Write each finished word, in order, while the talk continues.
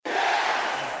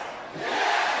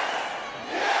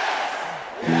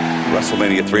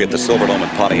WrestleMania 3 at the Silverdome in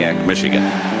Pontiac, Michigan.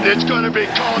 It's going to be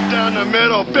called down the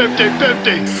middle,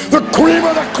 50-50. The cream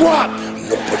of the crop.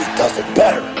 Nobody does it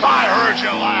better. I heard you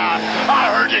laugh.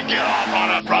 I heard you get off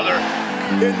on it, brother.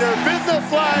 In their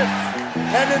business life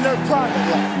and in their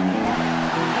private life.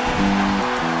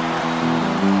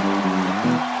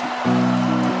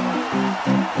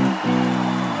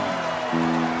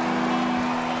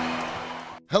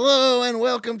 Hello and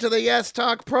welcome to the Yes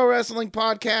Talk Pro Wrestling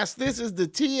Podcast. This is the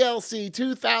TLC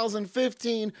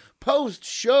 2015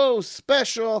 post-show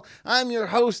special. I'm your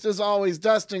host, as always,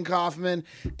 Dustin Kaufman,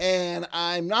 and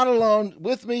I'm not alone.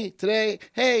 With me today,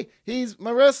 hey, he's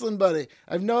my wrestling buddy.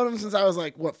 I've known him since I was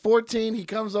 14? He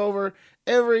comes over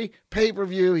every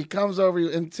pay-per-view. He comes over,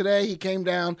 and today he came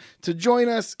down to join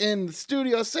us in the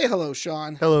studio. Say hello,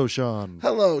 Sean. Hello, Sean.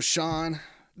 Hello, Sean.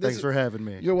 Thanks for having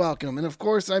me. You're welcome. And of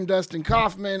course, I'm Dustin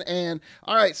Kaufman. And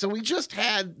all right, so we just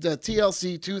had the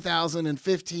TLC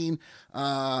 2015,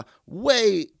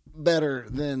 way better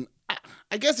than,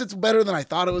 I guess it's better than I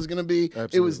thought it was going to be.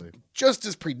 Absolutely. It was just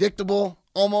as predictable,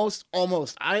 almost.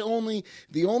 The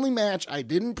only match I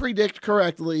didn't predict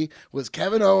correctly was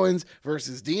Kevin Owens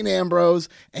versus Dean Ambrose.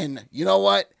 And you know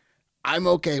what? I'm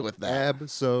okay with that.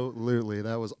 Absolutely.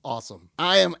 That was awesome.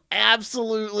 I am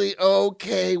absolutely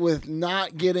okay with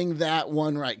not getting that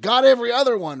one right. Got every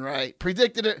other one right.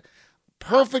 Predicted it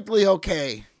perfectly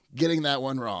okay getting that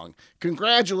one wrong.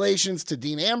 Congratulations to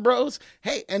Dean Ambrose.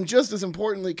 Hey, and just as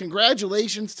importantly,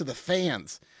 congratulations to the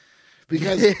fans.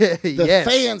 Because the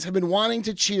fans have been wanting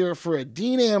to cheer for a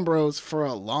Dean Ambrose for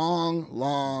a long,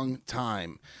 long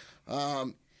time.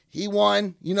 He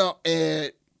won,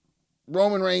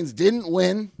 Roman Reigns didn't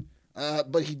win,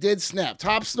 but he did snap.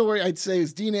 Top story, I'd say,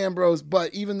 is Dean Ambrose,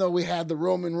 but even though we had the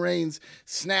Roman Reigns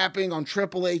snapping on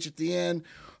Triple H at the end,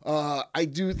 I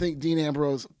do think Dean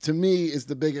Ambrose, to me, is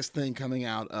the biggest thing coming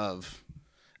out of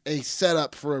a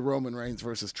setup for a Roman Reigns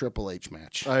versus Triple H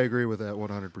match. I agree with that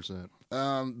 100%.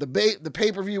 The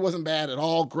pay-per-view wasn't bad at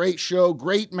all. Great show,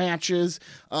 great matches.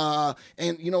 And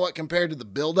you know what? Compared to the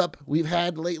build-up we've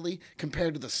had lately,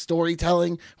 compared to the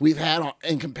storytelling we've had,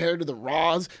 and compared to the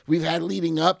Raws we've had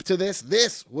leading up to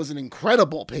this was an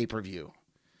incredible pay-per-view.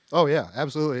 Oh, yeah,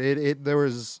 absolutely. There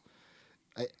was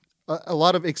a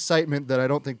lot of excitement that I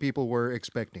don't think people were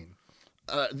expecting.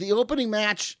 The opening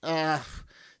match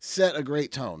set a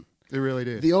great tone. It really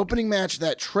did. The opening match,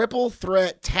 that triple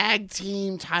threat tag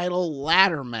team title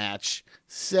ladder match,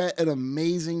 set an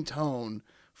amazing tone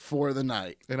for the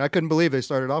night. And I couldn't believe they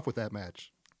started off with that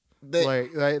match.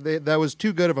 That was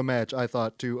too good of a match, I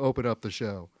thought, to open up the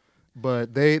show.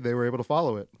 But they were able to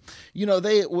follow it.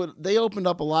 They opened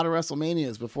up a lot of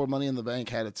WrestleManias before Money in the Bank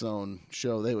had its own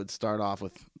show. They would start off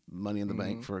with Money in the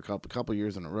Bank for a couple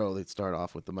years in a row. They'd start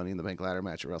off with the Money in the Bank ladder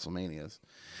match at WrestleManias.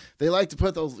 They like to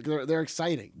put those. They're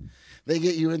exciting. They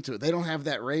get you into it. They don't have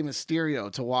that Rey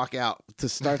Mysterio to walk out to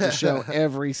start the show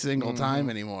every single time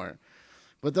anymore.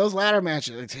 But those ladder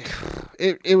matches,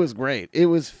 it was great. It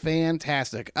was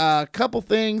fantastic. A couple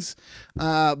things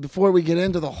before we get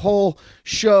into the whole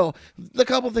show. The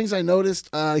couple things I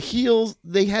noticed. Heels.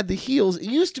 They had the heels. It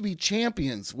used to be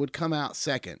champions would come out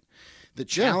second. The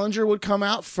challenger would come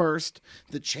out first.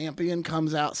 The champion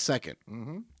comes out second.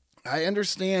 Mm-hmm. I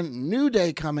understand New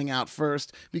Day coming out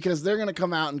first because they're going to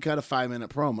come out and cut a 5-minute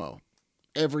promo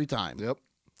every time. Yep.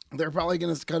 They're probably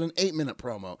going to cut an 8-minute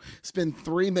promo, spend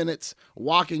 3 minutes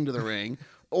walking to the ring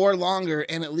or longer,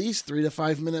 and at least 3 to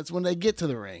 5 minutes when they get to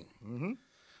the ring.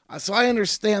 Mm-hmm. So I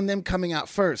understand them coming out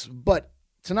first. But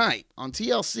tonight on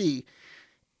TLC,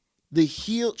 the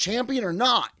heel, champion or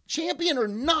not,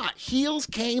 heels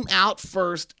came out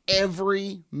first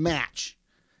every match.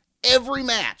 Every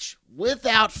match,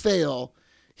 without fail,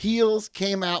 heels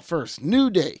came out first. New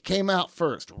Day came out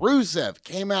first. Rusev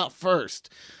came out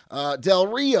first. Del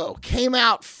Rio came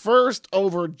out first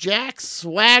over Jack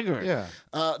Swagger. Yeah.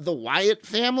 The Wyatt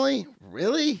family,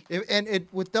 really?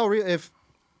 With Del Rio,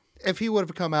 if he would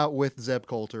have come out with Zeb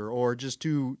Coulter or just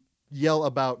to yell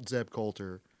about Zeb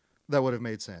Coulter, that would have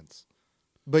made sense.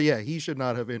 But yeah, he should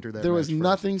not have entered that. There was match first.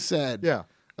 nothing said. Yeah.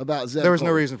 About Zeb There was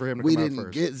Coulter. no reason for him to come out first. We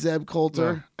didn't get Zeb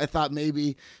Coulter. No. I thought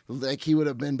maybe he would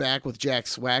have been back with Jack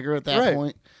Swagger at that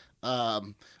point.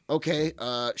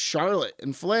 Charlotte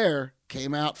and Flair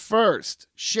came out first.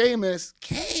 Sheamus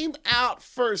came out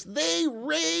first. They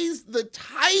raised the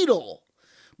title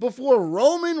before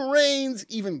Roman Reigns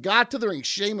even got to the ring.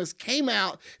 Sheamus came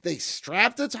out. They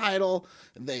strapped the title.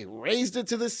 They raised it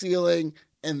to the ceiling.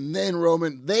 And then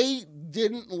they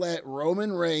didn't let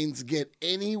Roman Reigns get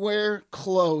anywhere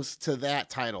close to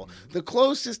that title. The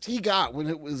closest he got when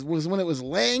it was when it was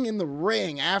laying in the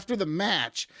ring after the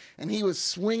match, and he was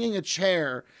swinging a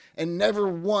chair and never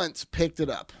once picked it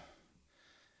up.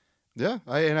 Yeah,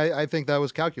 I think that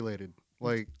was calculated.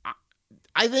 Like,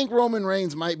 I think Roman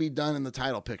Reigns might be done in the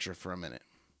title picture for a minute.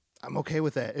 I'm okay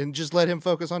with that, and just let him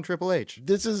focus on Triple H.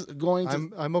 This is going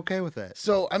to. I'm okay with that.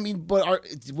 So I mean, but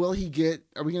will he get?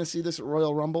 Are we going to see this at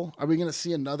Royal Rumble? Are we going to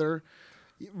see another?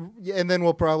 Yeah, and then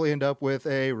we'll probably end up with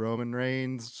a Roman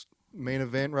Reigns main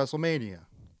event WrestleMania.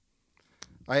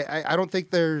 I don't think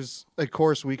there's a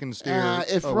course we can steer.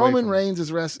 If away Roman from. Reigns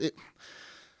is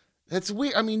it's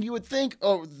weird. I mean, you would think,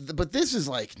 but this is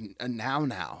like a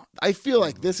now. I feel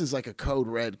like this is like a code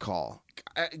red call.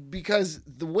 Because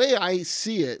the way I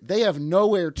see it, they have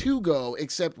nowhere to go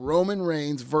except Roman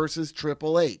Reigns versus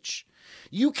Triple H.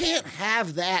 You can't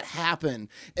have that happen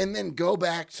and then go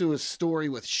back to a story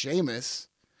with Sheamus,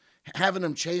 having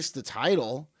him chase the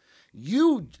title.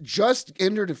 You just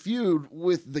entered a feud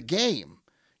with the game.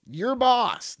 Your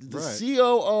boss, the Right.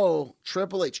 COO,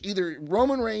 Triple H. Either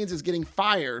Roman Reigns is getting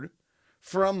fired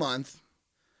for a month,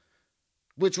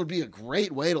 which would be a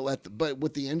great way to but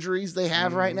with the injuries they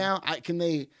have right now, can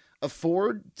they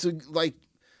afford to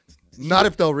Not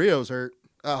if Del Rio's hurt.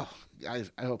 Oh, I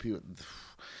hope he would.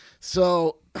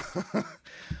 So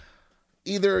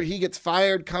either he gets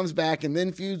fired, comes back, and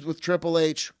then feuds with Triple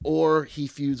H, or he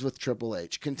feuds with Triple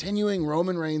H. Continuing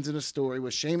Roman Reigns in a story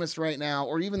with Sheamus right now,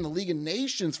 or even the League of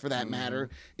Nations for that matter,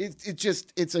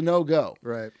 it's a no-go.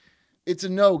 Right. It's a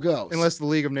no-go. Unless the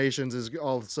League of Nations is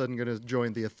all of a sudden going to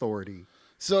join the Authority.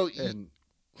 So, And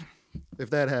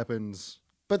if that happens...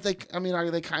 But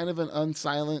are they kind of an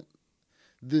unsilent?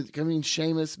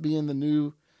 Sheamus being the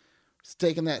new,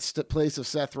 taking that place of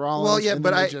Seth Rollins. Well, yeah,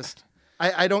 but I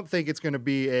I don't think it's going to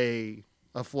be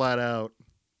a flat out,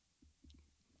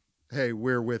 hey,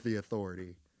 we're with the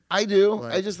Authority. I do.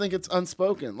 Like, I just think it's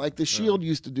unspoken. Like the Shield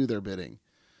used to do their bidding.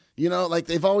 You know, like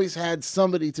they've always had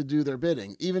somebody to do their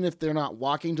bidding, even if they're not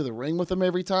walking to the ring with them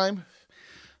every time.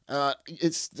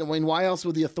 Why else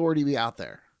would the Authority be out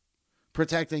there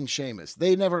protecting Sheamus?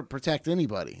 They never protect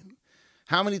anybody.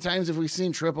 How many times have we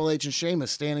seen Triple H and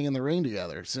Sheamus standing in the ring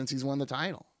together since he's won the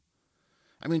title?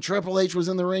 I mean, Triple H was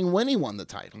in the ring when he won the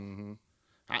title. Mm-hmm.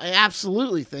 I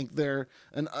absolutely think they're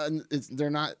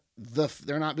not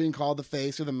being called the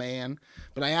face or the man,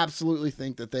 but I absolutely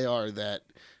think that they are the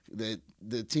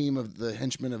team of the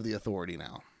henchmen of the Authority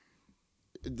now.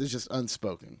 It's just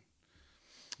unspoken.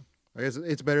 I guess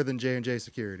it's better than J&J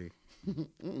Security.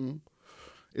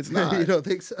 It's not. You don't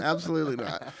think so? Absolutely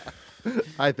not.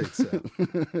 I think so.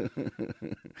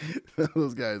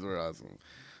 Those guys were awesome.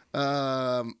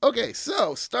 Okay,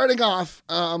 so starting off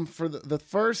for the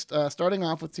first, starting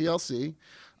off with TLC,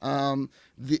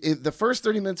 the first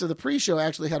 30 minutes of the pre-show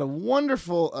actually had a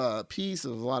wonderful piece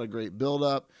of a lot of great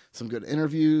build-up, some good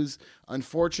interviews.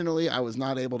 Unfortunately, I was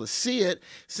not able to see it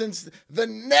since the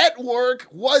network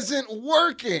wasn't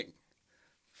working.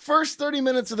 First 30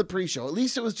 minutes of the pre-show. At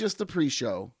least it was just the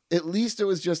pre-show.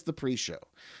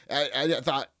 I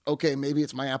thought, okay, maybe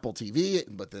it's my Apple TV,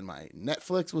 but then my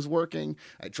Netflix was working.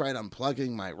 I tried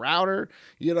unplugging my router,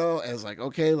 I was like,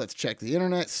 okay, let's check the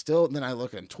internet. Still, then I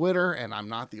look on Twitter, and I'm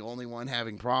not the only one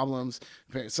having problems.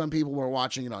 Some people were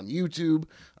watching it on YouTube,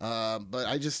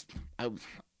 but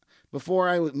before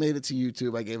I made it to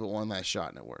YouTube, I gave it one last shot,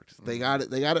 and it worked. They got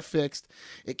it fixed.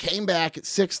 It came back at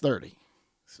 6:30.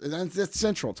 That's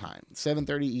Central Time,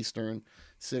 7:30 Eastern,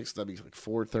 6, that'd be like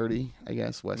 4:30, I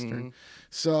guess, Western. Mm-hmm.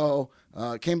 So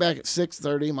came back at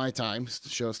 6:30 my time. The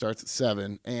show starts at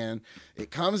 7, and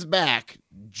it comes back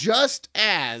just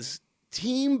as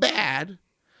Team Bad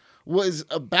was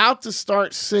about to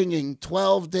start singing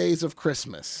 12 Days of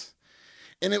Christmas.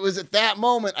 And it was at that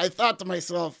moment I thought to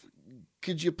myself,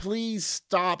 could you please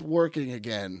stop working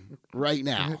again right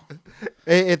now?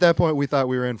 At that point, we thought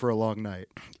we were in for a long night.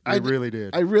 We really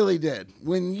did. I really did.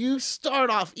 When you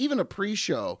start off even a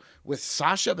pre-show with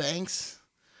Sasha Banks,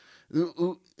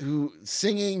 who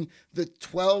singing the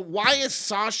 12. Why is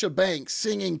Sasha Banks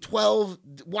singing 12?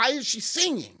 Why is she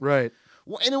singing? Right.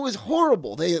 And it was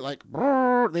horrible. They had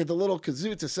the little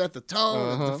kazoo to set the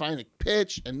tone, to find a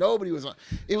pitch, and nobody was on.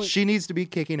 She needs to be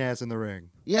kicking ass in the ring.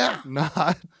 Yeah.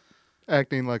 Not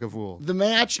acting like a fool. The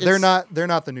match. They're not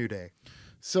the New Day.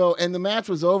 So, and the match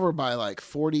was over by like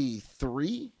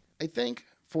 43, I think.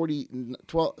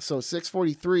 12, so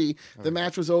 6:43, the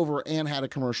match was over and had a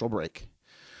commercial break.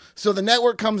 So the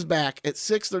network comes back at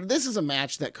 6:30. This is a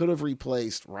match that could have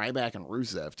replaced Ryback and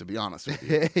Rusev, to be honest with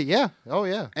you. Yeah. Oh,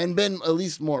 yeah. And been at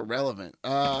least more relevant.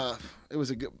 It was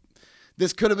a good.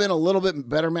 this could have been a little bit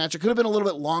better match. It could have been a little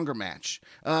bit longer match.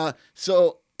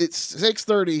 So it's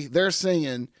 6:30. They're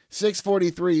singing.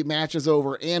 6:43 match is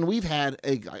over, and we've had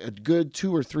a good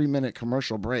 2 or 3 minute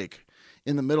commercial break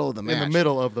in the middle of the match. In the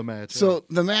middle of the match. So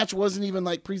the match wasn't even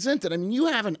like presented. I mean, you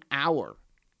have an hour.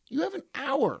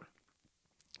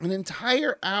 An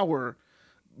entire hour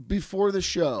before the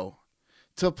show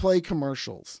to play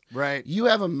commercials. Right. You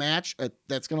have a match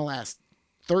that's going to last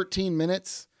 13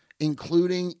 minutes,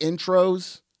 including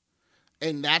intros,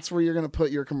 and that's where you're going to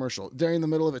put your commercial during the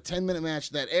middle of a 10-minute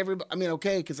match that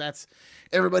because that's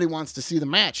everybody wants to see the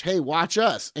match. Hey, watch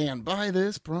us and buy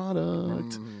this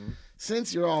product.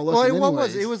 Since you're all looking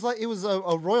it was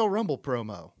a Royal Rumble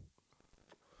promo.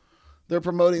 They're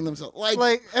promoting themselves.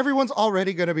 Like everyone's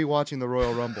already going to be watching the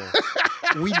Royal Rumble.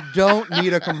 We don't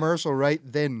need a commercial right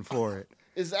then for it.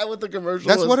 Is that what the commercial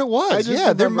That's was? what it was.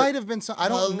 Yeah, there remember- might have been some. I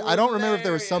don't remember if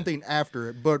there was something after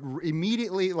it, but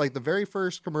immediately, like the very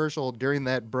first commercial during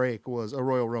that break was a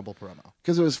Royal Rumble promo.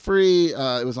 Because it was free.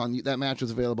 It was on that match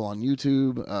was available on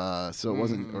YouTube. So it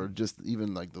wasn't, or just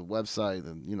even like the website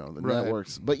and the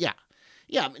networks. But yeah,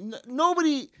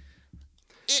 nobody.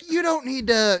 You don't need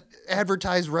to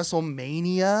advertise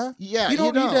WrestleMania. Yeah, you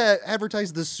don't need to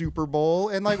advertise the Super Bowl,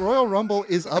 and like Royal Rumble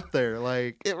is up there.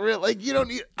 Like you don't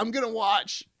need. I'm gonna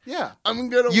watch. Yeah, I'm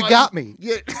gonna. You watch. got me.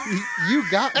 Yeah, you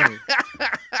got me.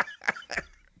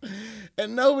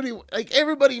 And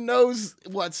everybody knows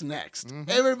what's next.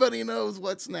 Everybody knows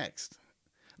what's next.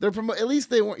 They're at least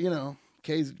they weren't.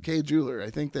 K Jeweler. I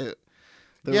think that.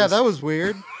 That was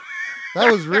weird. That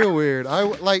was real weird.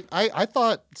 I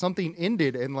thought something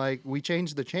ended and we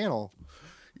changed the channel.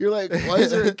 You're like, why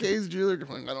is there a K's Jeweler?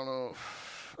 I don't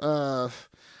know.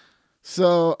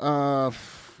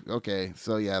 Okay.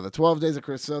 So yeah, the 12 Days of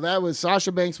Chris. So that was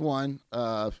Sasha Banks won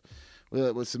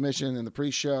with submission in the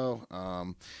pre-show.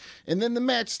 And then the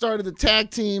match started. The tag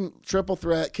team triple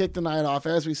threat kicked the night off.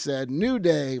 As we said, New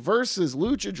Day versus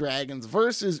Lucha Dragons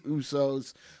versus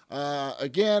Usos.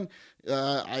 Again,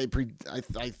 I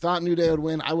thought New Day would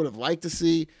win. I would have liked to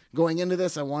see going into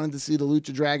this. I wanted to see the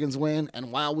Lucha Dragons win,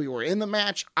 and while we were in the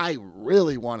match, I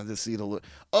really wanted to see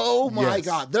Oh my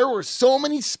God, there were so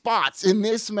many spots in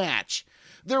this match.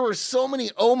 There were so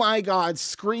many oh my God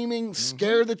screaming,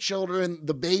 scare the children,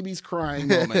 the babies crying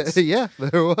moments. Yeah,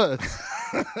 there was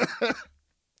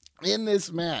in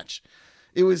this match.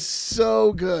 It was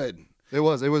so good. It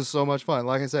was so much fun.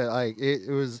 Like I said, it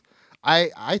was.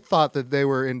 I thought that they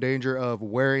were in danger of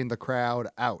wearing the crowd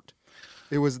out.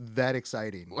 It was that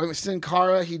exciting. Sin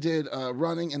Cara, he did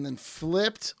running and then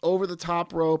flipped over the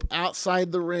top rope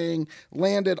outside the ring,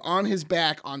 landed on his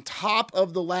back on top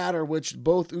of the ladder, which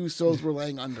both Usos were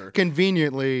laying under.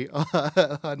 Conveniently,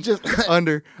 just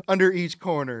under each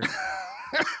corner.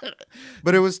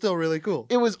 But it was still really cool.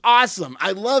 It was awesome.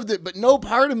 I loved it, but no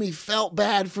part of me felt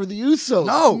bad for the Usos.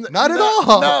 No, not at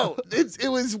all. No,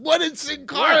 it was what did Sin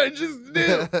Cara just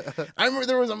do. I remember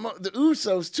there was the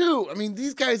Usos too. I mean,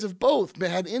 these guys have both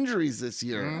had injuries this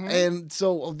year, and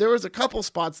so there was a couple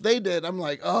spots they did. I'm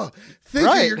like, think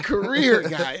of your career,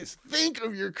 guys. Think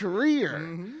of your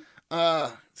career.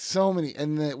 So many,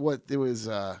 and then there was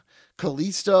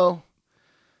Kalisto.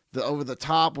 The over the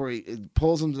top where he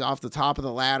pulls him off the top of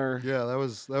the ladder. Yeah, that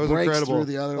was breaks incredible. Through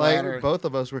the other ladder. Both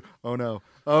of us were. Oh no!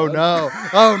 Oh no!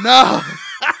 Oh no!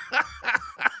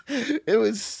 It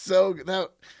was so good.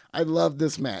 I loved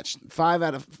this match. 5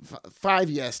 out of 5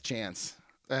 yes chance.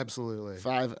 Absolutely.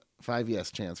 5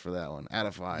 yes chance for that one out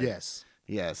of 5. Yes.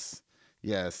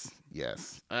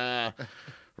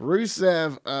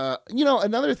 Rusev,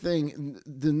 another thing,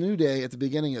 the New Day at the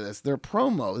beginning of this, their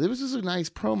promo, it was just a nice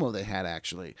promo they had,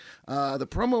 actually. The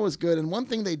promo was good, and one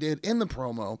thing they did in the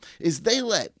promo is they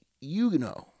let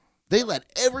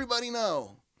everybody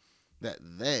know that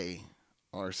they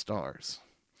are stars.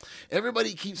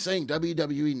 Everybody keeps saying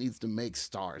WWE needs to make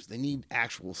stars. They need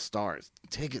actual stars,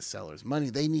 ticket sellers,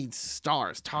 money. They need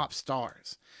stars, top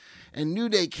stars. And New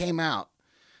Day came out.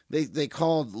 They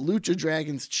called Lucha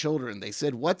Dragons children. They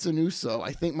said, "What's an Uso?"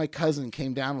 I think my cousin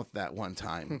came down with that one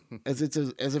time, as if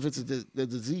it's a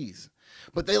disease.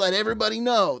 But they let everybody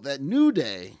know that New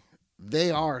Day,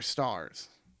 they are stars,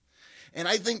 and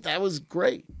I think that was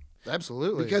great.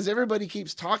 Absolutely, because everybody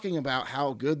keeps talking about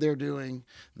how good they're doing,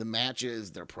 the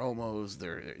matches, their promos,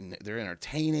 they're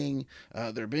entertaining,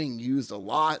 they're being used a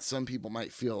lot. Some people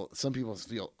feel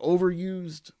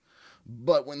overused.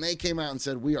 But when they came out and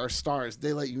said, we are stars,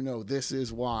 they let you know this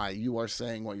is why you are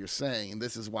saying what you're saying, and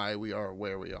this is why we are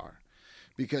where we are.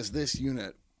 Because this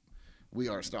unit, we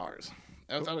are stars.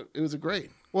 I thought it was a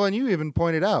great. Well, and you even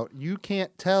pointed out you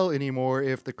can't tell anymore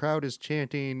if the crowd is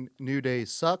chanting "New Day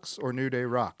sucks" or "New Day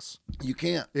rocks." You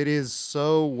can't. It is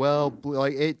so well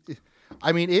like it.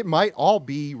 I mean, it might all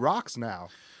be rocks now.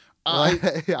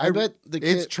 I bet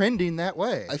it's trending that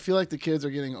way. I feel like the kids are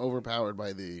getting overpowered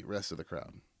by the rest of the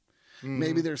crowd.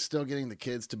 Maybe they're still getting the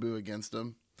kids to boo against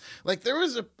them. Like there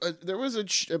was a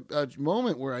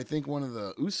moment where I think one of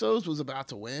the Usos was about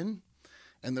to win,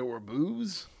 and there were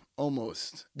boos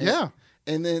almost.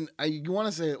 And then you want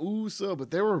to say Uso, but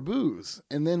there were boos.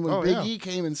 And then when Big E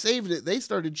came and saved it, they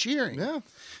started cheering. Yeah,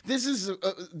 this is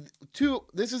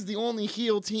the only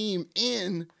heel team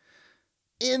in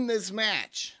this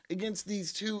match against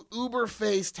these two uber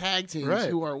face tag teams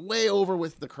who are way over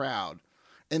with the crowd.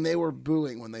 And they were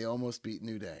booing when they almost beat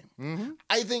New Day. Mm-hmm.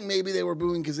 I think maybe they were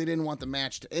booing because they didn't want the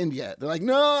match to end yet. They're like,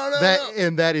 no.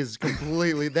 And that is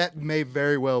completely, that may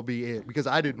very well be it because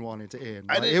I didn't want it to end.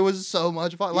 Like, it was so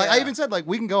much fun. Like I even said, like,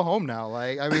 we can go home now.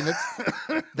 Like, I mean,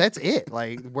 that's it.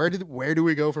 Like, where do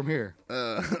we go from here?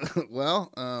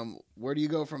 Where do you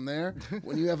go from there?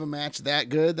 When you have a match that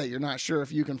good that you're not sure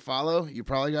if you can follow, you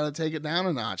probably got to take it down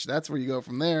a notch. That's where you go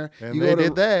from there. And they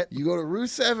did that. You go to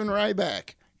Rusev and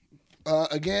Ryback.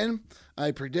 Again, I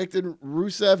predicted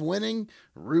Rusev winning.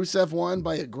 Rusev won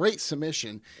by a great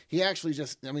submission. He actually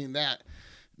Ryback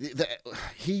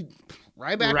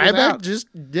just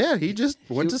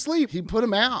went to sleep. He put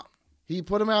him out. It's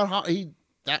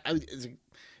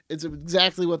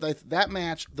exactly what that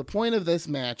match. The point of this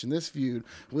match and this feud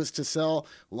was to sell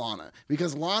Lana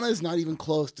because Lana is not even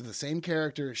close to the same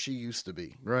character as she used to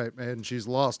be. Right, and she's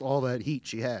lost all that heat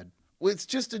she had. It's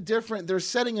just they're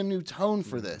setting a new tone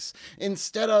for this.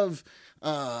 Instead of,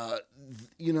 her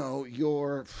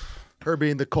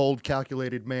being the cold,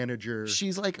 calculated manager.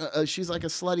 She's like a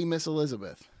slutty Miss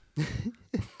Elizabeth.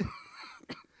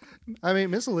 I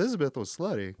mean, Miss Elizabeth was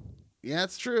slutty. Yeah,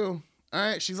 it's true. All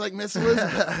right, she's like Miss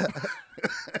Elizabeth.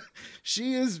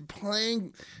 She is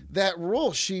playing that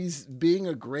role. She's being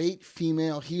a great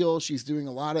female heel. She's doing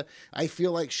a lot of. I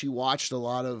feel like she watched a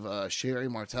lot of Sherry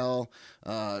Martel.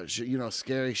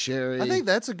 Scary Sherry. I think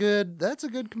that's a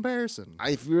good comparison.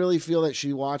 I really feel that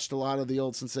she watched a lot of the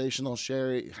old sensational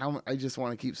Sherry. I just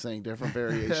want to keep saying different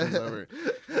variations over.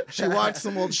 She watched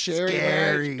some old Sherry.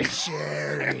 Scary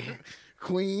Sherry.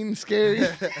 Queen Scary.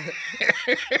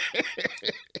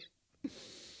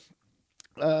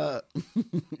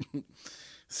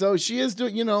 So she is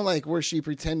doing, where she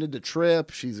pretended to trip.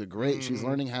 She's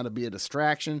learning how to be a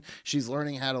distraction. She's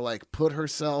learning how to put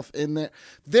herself in there.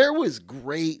 There was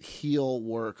great heel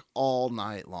work all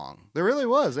night long. There really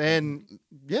was. And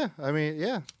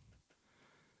maybe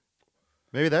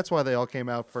that's why they all came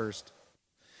out first.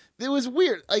 It was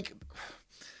weird.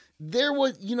 There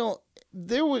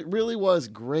really was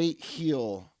great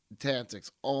heel tactics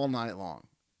all night long.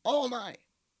 All night.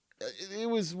 It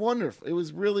was wonderful. It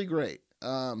was really great. They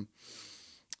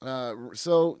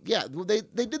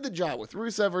did the job with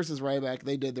Rusev versus Ryback.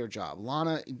 They did their job.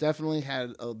 Lana definitely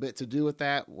had a bit to do with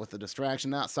that, with the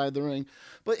distraction outside the ring.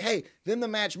 But hey, then the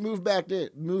match moved back to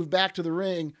the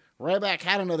ring. Ryback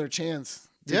had another chance.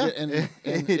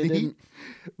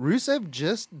 Rusev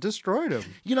just destroyed him.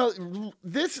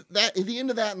 At the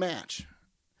end of that match,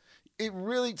 it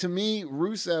really, to me,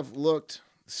 Rusev looked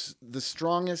the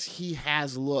strongest he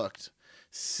has looked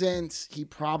since he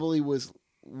probably was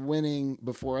winning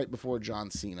right before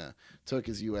John Cena took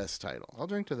his U.S. title. I'll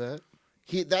drink to that.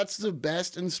 That's the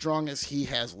best and strongest he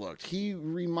has looked. He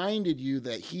reminded you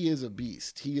that he is a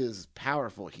beast. He is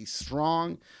powerful. He's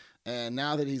strong. And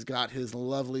now that he's got his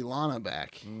lovely Lana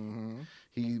back,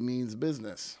 he means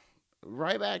business.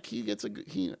 Ryback,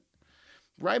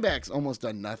 Ryback's almost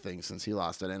done nothing since he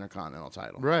lost that Intercontinental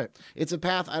title. Right. It's a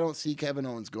path I don't see Kevin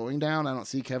Owens going down. I don't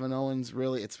see Kevin Owens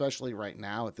really, especially right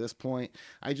now at this point.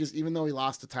 Even though he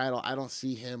lost the title, I don't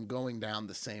see him going down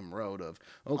the same road of,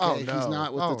 he's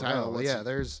not with the title. No. Yeah,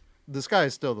 the sky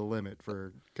is still the limit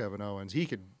for Kevin Owens. He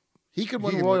could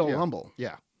win Royal Rumble.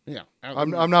 Yeah. Yeah.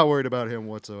 I'm not worried about him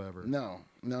whatsoever. No.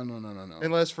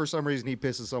 Unless for some reason he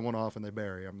pisses someone off and they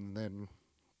bury him, then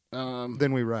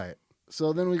we riot.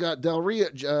 So then we got Del Rio,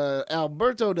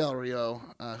 Alberto Del Rio.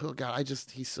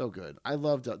 He's so good. I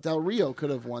love Del Rio.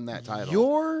 Could have won that title.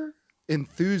 Your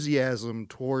enthusiasm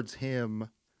towards him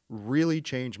really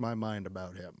changed my mind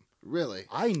about him. Really?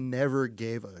 I never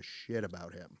gave a shit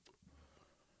about him.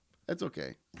 That's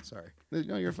okay. Sorry.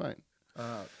 No, you're fine.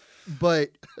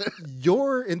 But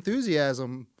your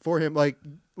enthusiasm for him, like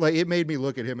it made me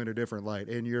look at him in a different light.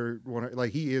 And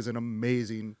he is an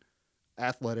amazing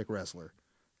athletic wrestler.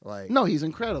 No, he's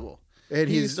incredible. And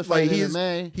he used to fight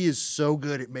MMA. He is so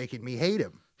good at making me hate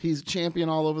him. He's champion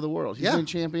all over the world. He's been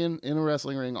champion in a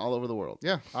wrestling ring all over the world.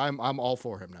 Yeah, I'm all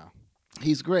for him now.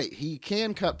 He's great. He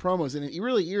can cut promos, and it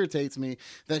really irritates me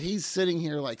that he's sitting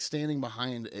here like standing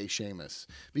behind a Sheamus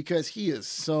because he is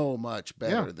so much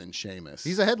better than Sheamus.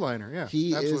 He's a headliner, yeah.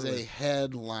 He absolutely. is a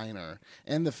headliner.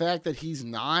 And the fact that he's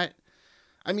not,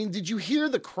 I mean, did you hear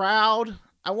the crowd?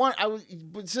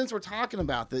 But since we're talking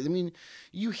about this, I mean,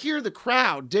 you hear the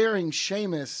crowd daring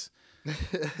Sheamus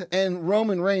and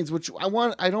Roman Reigns, which I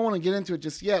don't want to get into it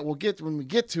just yet. We'll get when we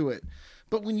get to it.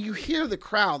 But when you hear the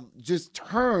crowd just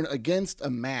turn against a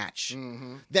match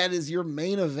that is your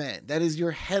main event, that is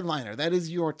your headliner, that is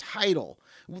your title,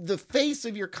 the face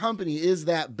of your company is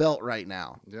that belt right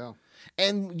now. Yeah.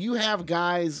 And you have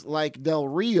guys like Del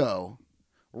Rio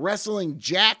wrestling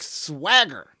Jack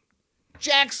Swagger.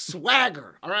 Jack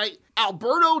Swagger, all right?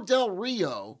 Alberto Del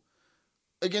Rio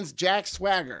against Jack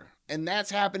Swagger. And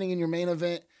that's happening in your main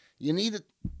event. You need to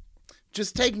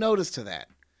just take notice to that.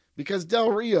 Because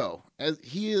Del Rio,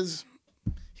 he's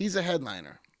a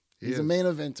headliner. He's a main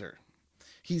eventer.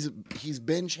 He's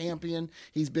been champion.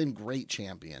 He's been great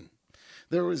champion.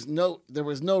 There was no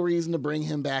reason to bring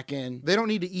him back in. They don't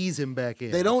need to ease him back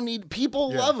in. They don't need.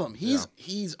 People love him.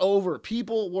 He's over.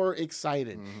 People were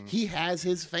excited. He has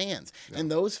his fans,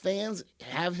 and those fans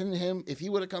have him. If he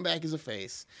would have come back as a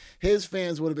face, his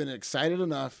fans would have been excited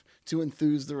enough to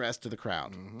enthuse the rest of the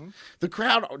crowd. The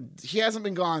crowd. He hasn't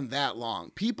been gone that long.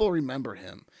 People remember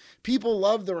him. People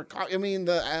love the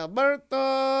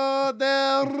Alberto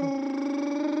Del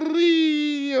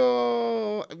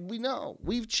Rio. We know.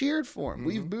 We've cheered for him.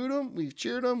 We've booed him. We've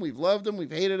cheered him. We've loved him.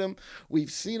 We've hated him.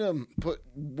 We've seen him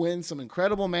win some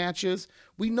incredible matches.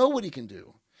 We know what he can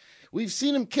do. We've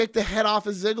seen him kick the head off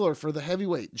of Ziggler for the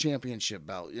heavyweight championship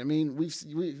belt. I mean, we've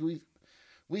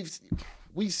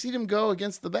seen him go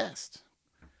against the best.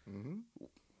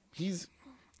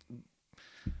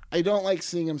 I don't like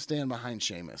seeing him stand behind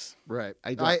Sheamus. Right.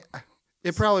 I don't.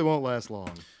 It probably won't last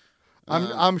long.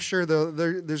 I'm sure though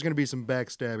there's going to be some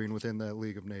backstabbing within that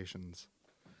League of Nations.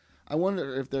 I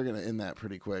wonder if they're going to end that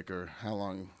pretty quick or how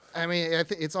long. I mean, I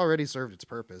think it's already served its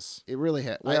purpose. It really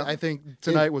had. Well, I think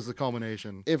tonight was the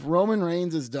culmination. If Roman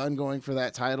Reigns is done going for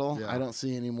that title, I don't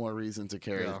see any more reason to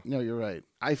carry it. No, you're right.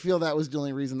 I feel that was the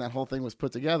only reason that whole thing was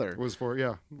put together. Was for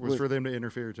them to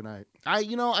interfere tonight. I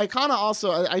kind of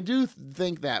also I do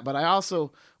think that, but I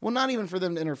also not even for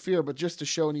them to interfere, but just to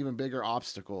show an even bigger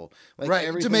obstacle,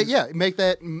 like to make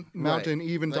that mountain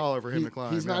even taller for him to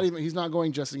climb. He's not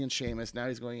going just against Sheamus. Now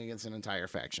he's going against an entire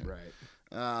faction. Right.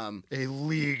 A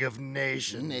League of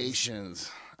Nations.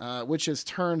 Which has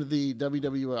turned the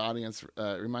WWE audience,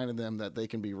 reminded them that they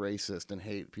can be racist and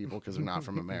hate people because they're not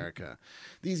from America.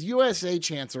 These USA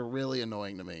chants are really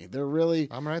annoying to me. They're really.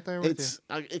 I'm right there with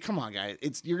you. Come on,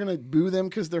 guys. You're gonna boo them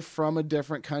because they're from a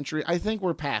different country. I think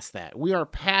we're past that. We are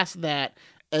past that.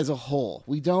 As a whole,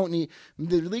 we don't need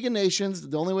the League of Nations.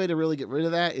 The only way to really get rid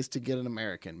of that is to get an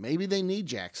American. Maybe they need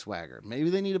Jack Swagger. Maybe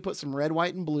they need to put some red,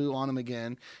 white, and blue on him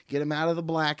again. Get him out of the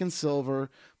black and silver.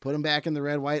 Put him back in the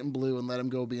red, white, and blue, and let him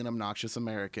go be an obnoxious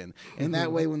American. And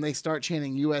that way, when they start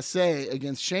chanting USA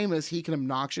against Sheamus, he can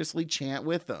obnoxiously chant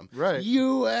with them. Right.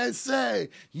 USA.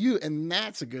 And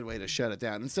that's a good way to shut it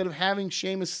down. Instead of having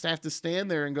Sheamus have to stand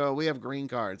there and go, we have green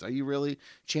cards. Are you really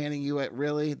chanting you at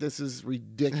really? This is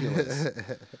ridiculous.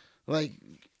 Like,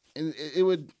 it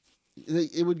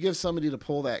would give somebody to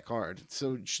pull that card.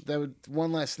 So that would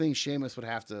one less thing Sheamus would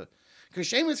have to. Because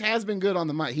Sheamus has been good on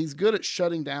the mic. He's good at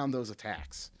shutting down those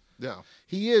attacks. Yeah.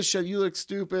 He is. You look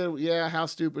stupid. Yeah, how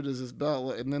stupid is this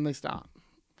belt? And then they stop.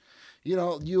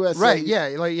 USA. Right,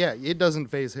 yeah. It doesn't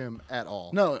faze him at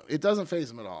all. No, it doesn't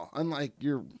faze him at all. Unlike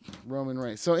your Roman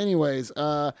Reigns. So anyways,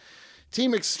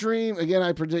 Team Extreme, again,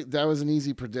 I predict that was an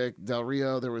easy predict. Del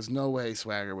Rio, there was no way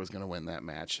Swagger was going to win that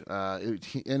match. And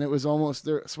it was almost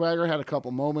there. Swagger had a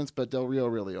couple moments, but Del Rio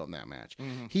really owned that match.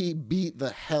 He beat the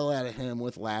hell out of him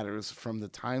with ladders from the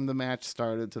time the match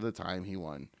started to the time he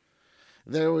won.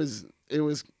 My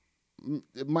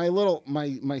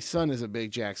son is a big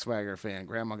Jack Swagger fan.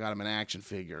 Grandma got him an action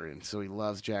figure, and so he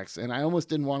loves Jack's. And I almost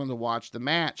didn't want him to watch the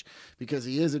match because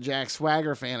he is a Jack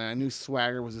Swagger fan, and I knew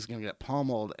Swagger was just going to get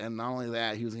pummeled. And not only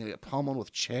that, he was going to get pummeled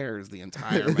with chairs the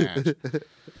entire match.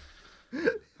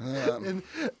 And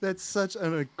that's such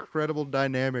an incredible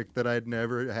dynamic that I'd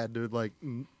never had to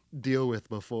deal with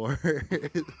before.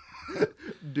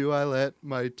 Do I let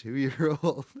my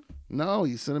 2-year-old? No,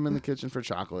 you sent him in the kitchen for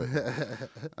chocolate.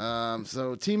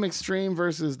 So Team Extreme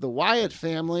versus the Wyatt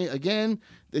family. Again,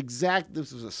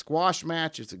 this was a squash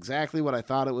match. It's exactly what I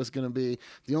thought it was going to be.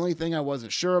 The only thing I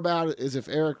wasn't sure about is if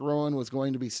Eric Rowan was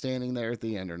going to be standing there at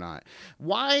the end or not.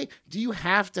 Why do you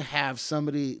have to have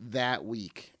somebody that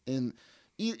weak And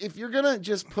if you're gonna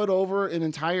just put over an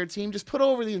entire team, just put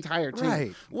over the entire team.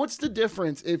 Right. What's the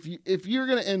difference if you're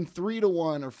gonna end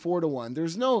 3-1 or 4-1?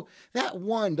 There's no that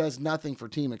one does nothing for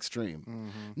Team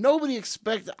Extreme. Nobody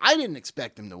expected. I didn't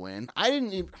expect them to win.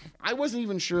 I wasn't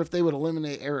even sure if they would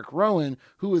eliminate Eric Rowan,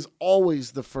 who is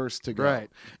always the first to go. Right.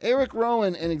 Eric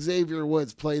Rowan and Xavier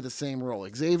Woods play the same role.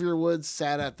 Xavier Woods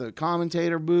sat at the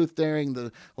commentator booth during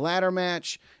the ladder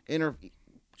match. Eric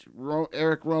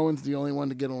Rowan's the only one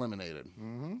to get eliminated.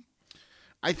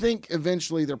 I think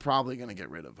eventually they're probably going to get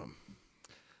rid of him.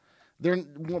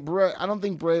 I don't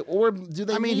think Bray, or do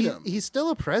they need him? He's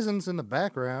still a presence in the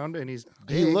background, and he's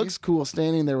big. He looks cool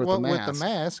standing there with the mask. With the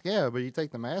mask, yeah, but you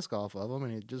take the mask off of him,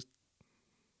 and it just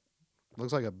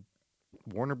looks like a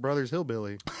Warner Brothers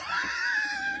hillbilly.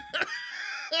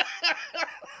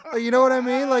 You know what I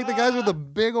mean? Like the guys with the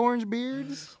big orange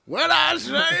beards. What I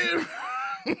say?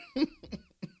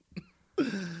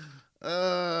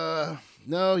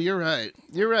 No, you're right.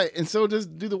 You're right. And so do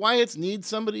the Wyatts need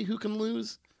somebody who can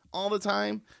lose all the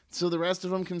time so the rest of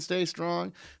them can stay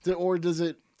strong? Or does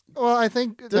it? Well, I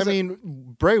think,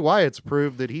 Bray Wyatt's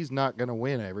proved that he's not going to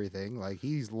win everything. Like,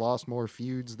 he's lost more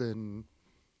feuds than,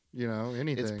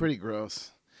 anything. It's pretty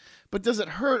gross. But does it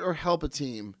hurt or help a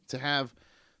team to have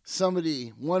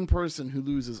one person who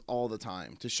loses all the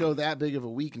time, to show that big of a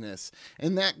weakness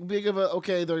and that big of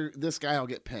this guy will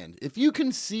get pinned? If you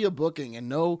can see a booking and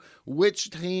know which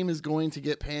team is going to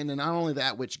get pinned, and not only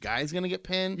that, which guy's going to get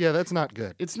pinned. Yeah, that's not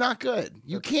good. It's not good.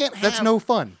 That's no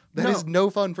fun. That is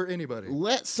no fun for anybody.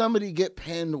 Let somebody get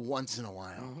pinned once in a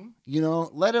while.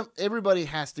 Everybody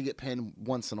has to get pinned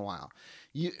once in a while.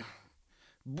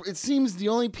 It seems the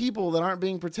only people that aren't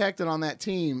being protected on that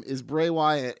team is Bray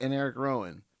Wyatt and Eric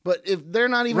Rowan. But if they're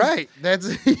not even right, that's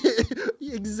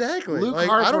exactly. Luke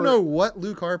Harper, I don't know what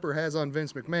Luke Harper has on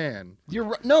Vince McMahon. You're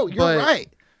right. I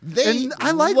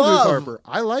like Luke Harper.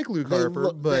 I like Luke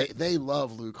Harper, but they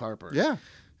love Luke Harper. Yeah,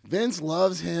 Vince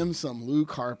loves him some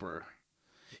Luke Harper.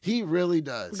 He really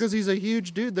does, because he's a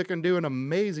huge dude that can do an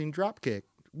amazing drop kick.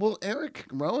 Well, Eric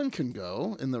Rowan can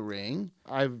go in the ring.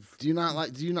 I've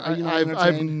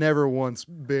never once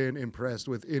been impressed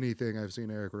with anything I've seen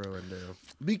Eric Rowan do.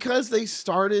 Because they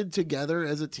started together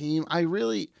as a team,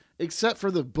 except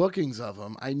for the bookings of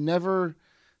them, I've never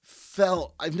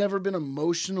been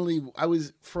emotionally,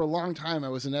 for a long time, I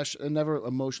was never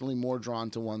emotionally more drawn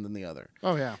to one than the other.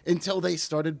 Oh, yeah. Until they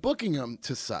started booking them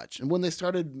to such. And when they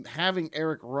started having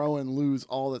Eric Rowan lose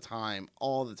all the time,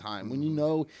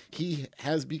 when he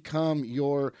has become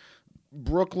your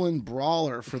Brooklyn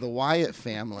brawler for the Wyatt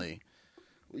family,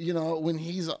 when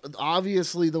he's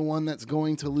obviously the one that's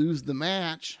going to lose the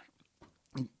match,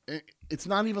 it's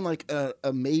not even like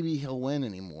a maybe he'll win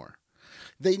anymore.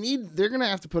 They're going to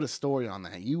have to put a story on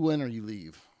that. You win or you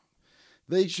leave.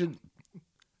 They should.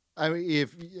 I mean,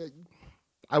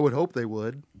 I would hope they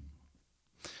would.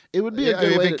 It would be a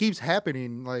good way. If it keeps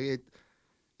happening,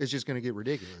 it's just going to get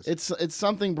ridiculous. It's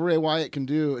something Bray Wyatt can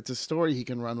do. It's a story he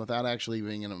can run without actually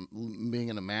being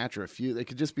in a match or a feud. It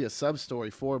could just be a sub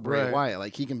story for Bray Wyatt.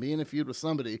 Like, he can be in a feud with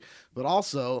somebody, but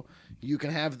also you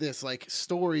can have this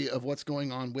story of what's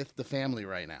going on with the family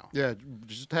right now. Yeah,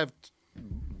 just have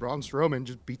Braun Strowman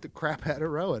just beat the crap out of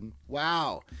Rowan.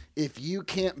 Wow. If you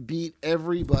can't beat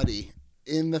everybody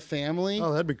in the family.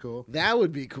 Oh, that'd be cool. That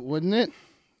would be cool, wouldn't it?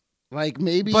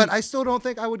 Maybe. But I still don't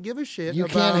think I would give a shit. You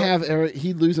can't have Eric.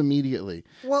 He'd lose immediately.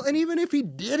 Well, and even if he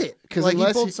did it, because he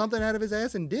pulled something out of his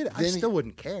ass and did it, I still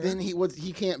wouldn't care. Then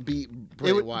he can't beat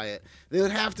Bray Wyatt. There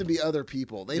would have to be other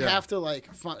people. They'd have to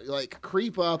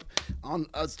creep up on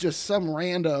just some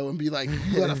rando and be like,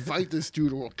 "You gotta fight this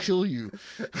dude, or we'll kill you.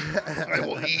 I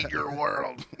will eat your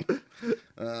world."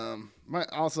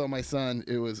 My son,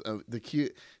 it was the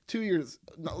cute 2 years,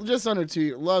 just under 2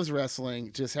 years, loves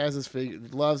wrestling, just has his figure,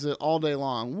 loves it all day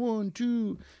long. 1,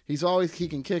 2, he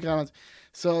can kick on it.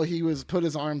 So he put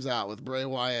his arms out with Bray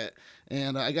Wyatt,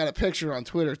 and I got a picture on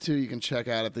Twitter too. You can check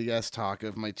out at the Yes Talk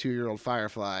of my 2-year-old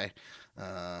Firefly.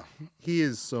 He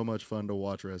is so much fun to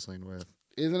watch wrestling with,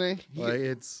 isn't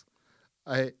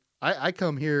he? I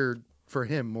come here for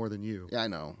him more than you. Yeah, I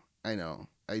know,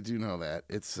 I do know that.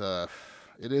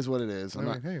 It is what it is. He's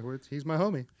my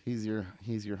homie. He's your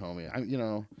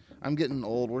homie. I'm getting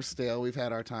old. We're stale. We've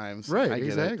had our times. Right,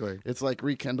 exactly. It's like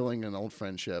rekindling an old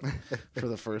friendship for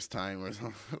the first time or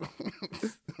something.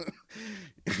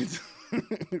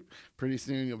 Pretty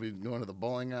soon you'll be going to the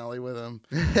bowling alley with him,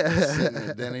 sitting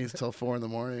at Denny's till 4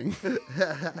 a.m.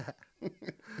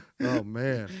 Oh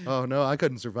man. Oh no, I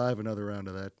couldn't survive another round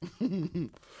of that.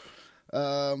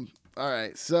 All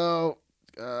right. So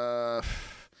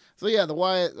So yeah, the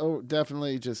Wyatt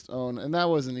definitely just own, and that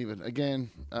wasn't even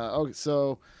again. Okay,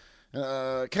 so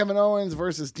Kevin Owens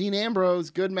versus Dean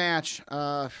Ambrose, good match.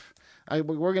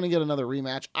 We're gonna get another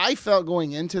rematch. I felt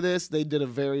going into this, they did a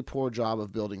very poor job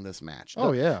of building this match.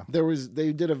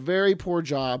 They did a very poor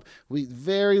job.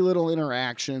 Very little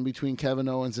interaction between Kevin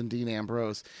Owens and Dean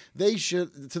Ambrose. They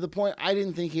should, to the point I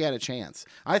didn't think he had a chance.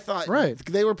 I thought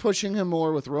they were pushing him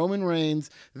more with Roman Reigns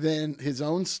than his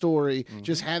own story.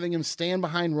 Just having him stand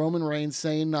behind Roman Reigns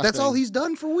saying nothing. That's all he's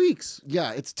done for weeks.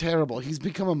 Yeah, it's terrible. He's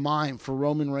become a mime for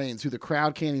Roman Reigns, who the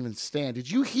crowd can't even stand.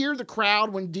 Did you hear the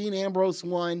crowd when Dean Ambrose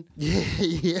won? Yeah.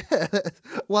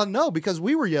 Well, no, because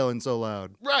we were yelling so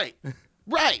loud. Right.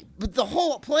 But the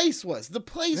whole place was. The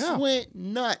place went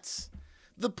nuts.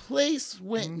 The place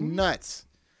went nuts.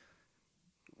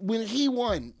 When he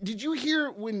won, did you hear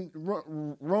when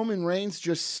Roman Reigns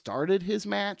just started his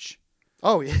match?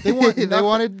 Oh, yeah. They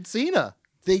wanted Cena.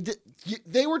 They did.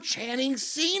 They were chanting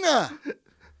Cena.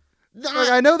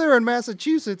 I know they're in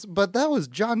Massachusetts, but that was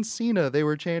John Cena they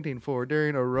were chanting for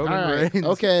during a Roman Reigns.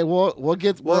 Okay, we'll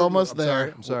get. We're almost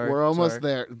there. I'm sorry. We're almost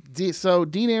there. So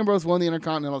Dean Ambrose won the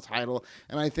Intercontinental title,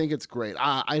 and I think it's great.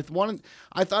 I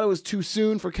thought it was too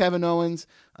soon for Kevin Owens,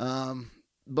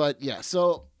 but yeah.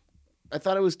 So I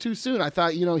thought it was too soon. I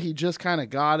thought he just kind of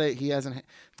got it. He hasn't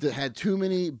had too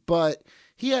many, but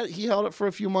he held it for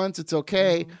a few months. It's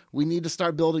okay. We need to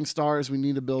start building stars. We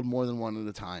need to build more than one at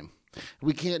a time.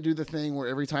 We can't do the thing where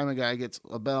every time a guy gets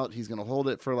a belt, he's going to hold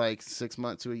it for like 6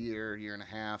 months to a year and a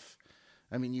half.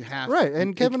 I mean, you have right.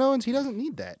 And Kevin Owens, he doesn't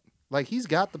need that. Like he's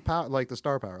got the power, like the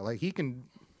star power. Like he can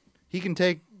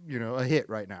take a hit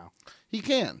right now. He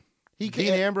can.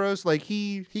 Dean Ambrose, like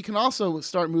he can also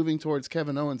start moving towards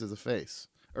Kevin Owens as a face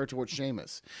or towards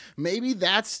Sheamus. Maybe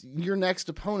that's your next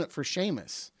opponent for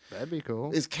Sheamus. That'd be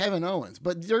cool. Is Kevin Owens,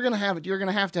 but you're gonna have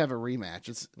to have a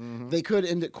rematch. They could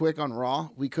end it quick on Raw.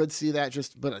 We could see that,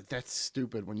 but that's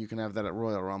stupid when you can have that at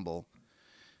Royal Rumble.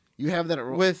 You have that at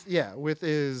with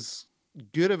as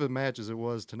good of a match as it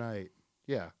was tonight.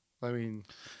 Yeah, I mean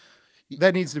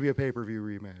that needs to be a pay-per-view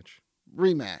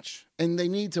rematch. And they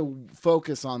need to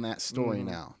focus on that story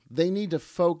now. They need to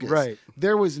focus. Right.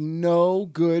 There was no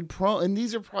good and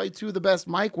these are probably two of the best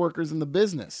mic workers in the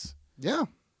business. Yeah.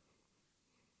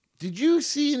 Did you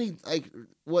see any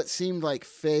what seemed like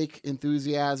fake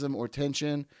enthusiasm or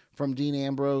tension from Dean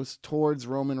Ambrose towards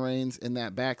Roman Reigns in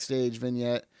that backstage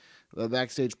vignette, the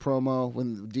backstage promo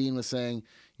when Dean was saying,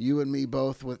 "You and me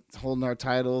both with holding our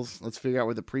titles. Let's figure out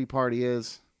where the pre-party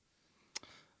is."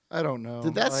 I don't know.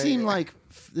 Did that seem like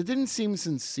it didn't seem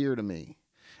sincere to me?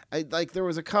 There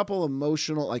was a couple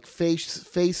emotional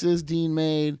faces Dean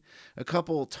made, a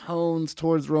couple tones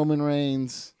towards Roman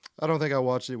Reigns. I don't think I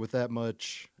watched it with that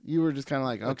much. You were just kind of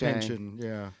like, okay. Attention,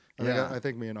 yeah. I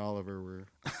think me and Oliver were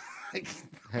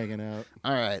hanging out.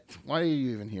 All right. Why are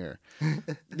you even here?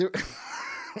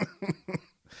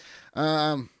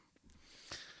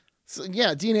 So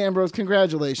yeah, Dean Ambrose,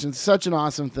 congratulations. Such an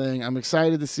awesome thing. I'm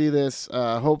excited to see this.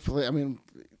 Hopefully, I mean,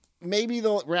 maybe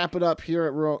they'll wrap it up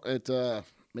here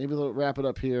maybe they'll wrap it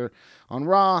up here on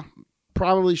Raw.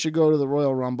 Probably should go to the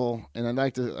Royal Rumble, and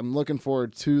I'm looking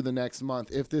forward to the next month.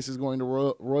 If this is going to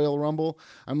Royal Rumble,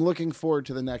 I'm looking forward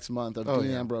to the next month of Dean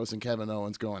Ambrose and Kevin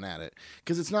Owens going at it.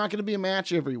 Because it's not going to be a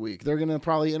match every week. They're going to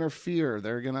probably interfere.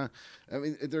 They're going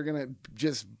to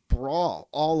just brawl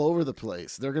all over the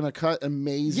place. They're going to cut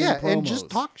amazing promos. And just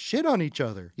talk shit on each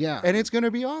other. Yeah. And it's going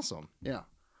to be awesome. Yeah.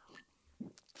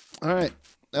 All right.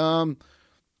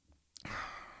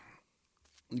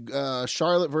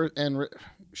 Charlotte versus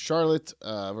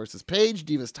Paige,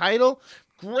 Divas title.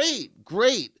 Great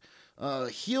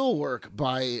heel work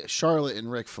by Charlotte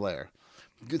and Ric Flair.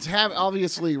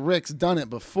 Obviously Rick's done it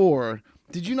before.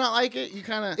 Did you not like it? You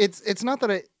kind of. It's not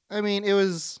that I mean it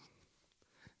was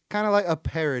kind of like a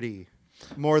parody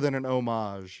more than an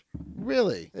homage.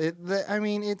 Really?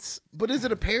 But is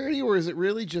it a parody or is it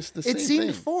really just the same thing? It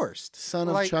seemed forced. Son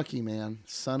of Chucky, man.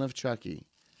 Son of Chucky.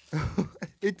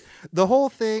 The whole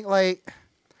thing,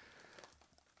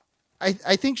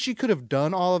 I think she could have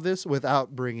done all of this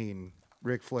without bringing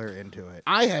Ric Flair into it.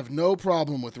 I have no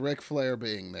problem with Ric Flair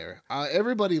being there.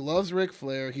 Everybody loves Ric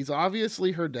Flair. He's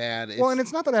obviously her dad. And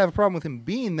it's not that I have a problem with him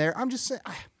being there. I'm just saying,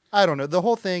 I don't know. The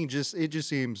whole thing just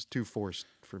seems too forced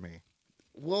for me.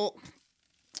 Well,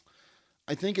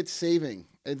 I think it's saving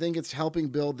I think it's helping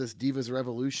build this Divas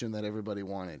revolution that everybody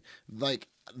wanted. Like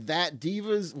that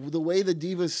Divas, the way the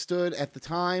Divas stood at the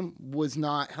time was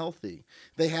not healthy.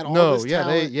 They had all this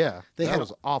talent. That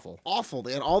was awful. Awful.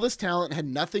 They had all this talent, had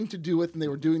nothing to do with, and they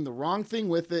were doing the wrong thing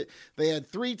with it. They had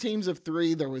 3 teams of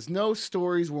 3. There was no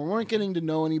stories. We weren't getting to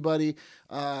know anybody.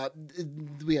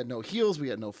 We had no heels. We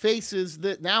had no faces.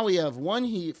 Now we have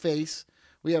one face.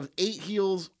 We have 8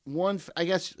 heels, I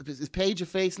guess, is Paige a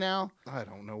face now? I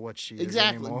don't know what she is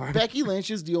anymore. Becky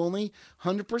Lynch is the only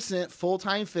 100%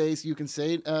 full-time face. You can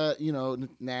say,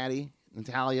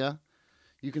 Natalia.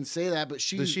 You can say that, but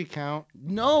does she count?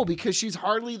 No, because she's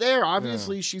hardly there.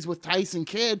 Obviously, she's with Tyson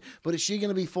Kidd, but is she going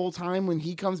to be full-time when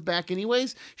he comes back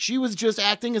anyways? She was just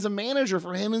acting as a manager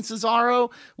for him and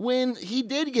Cesaro when he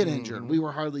did get injured. We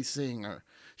were hardly seeing her.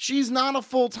 She's not a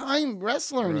full-time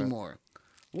wrestler anymore.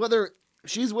 Whether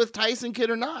she's with Tyson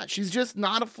Kidd or not, she's just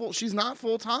not she's not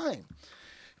full-time.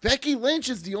 Becky Lynch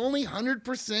is the only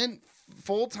 100%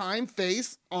 full-time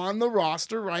face on the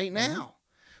roster right now.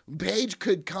 Paige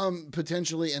could come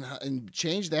potentially and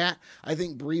change that. I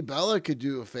think Brie Bella could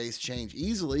do a face change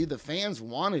easily. The fans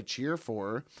want to cheer for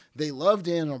her. They love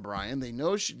Daniel Bryan. They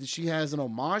know she has an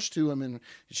homage to him, and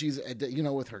she's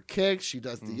with her kicks. She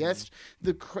does the yes.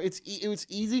 It's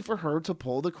easy for her to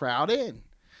pull the crowd in.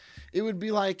 It would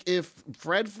be like if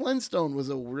Fred Flintstone was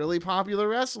a really popular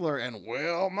wrestler and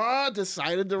Wilma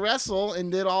decided to wrestle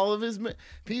and did all of his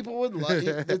people would love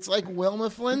it. It's like Wilma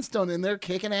Flintstone and they're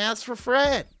kicking ass for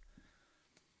Fred.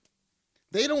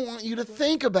 They don't want you to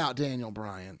think about Daniel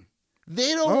Bryan.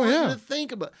 They don't want you to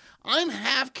think about. I'm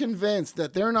half convinced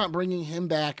that they're not bringing him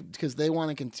back because they want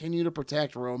to continue to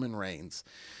protect Roman Reigns.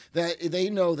 That they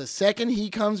know the second he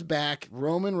comes back,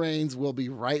 Roman Reigns will be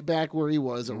right back where he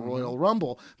was at Royal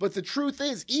Rumble. But the truth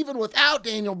is, even without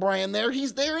Daniel Bryan there,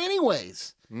 he's there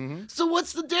anyways. So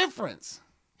what's the difference?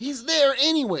 He's there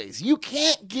anyways. You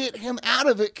can't get him out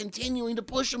of it continuing to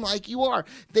push him like you are.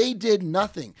 They did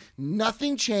nothing.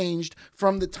 Nothing changed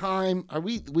from the time.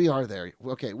 We are there.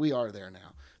 Okay, we are there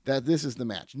now. That this is the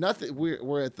match. Nothing.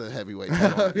 We're at the heavyweight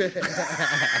title.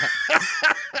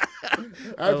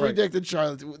 I predicted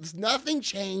Charlotte. Nothing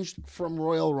changed from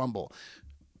Royal Rumble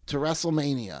to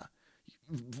WrestleMania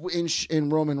in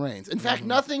Roman Reigns. In fact,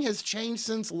 nothing has changed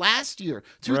since last year,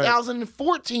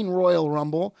 2014 Royal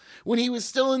Rumble, when he was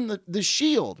still in the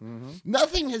Shield.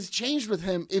 Nothing has changed with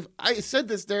him. If I said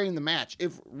this during the match,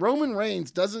 if Roman Reigns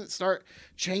doesn't start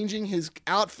changing his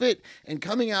outfit and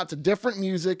coming out to different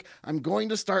music, I'm going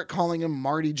to start calling him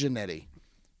Marty Jannetty.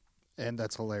 And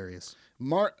that's hilarious.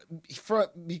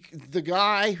 The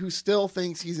guy who still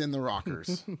thinks he's in the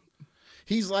Rockers.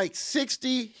 He's like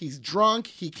 60, he's drunk,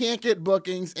 he can't get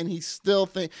bookings, and he's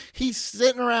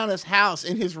sitting around his house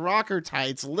in his rocker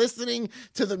tights, listening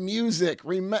to the music,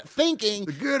 thinking...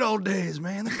 The good old days,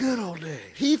 man, the good old days.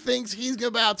 He thinks he's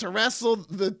about to wrestle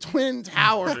the Twin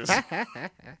Towers.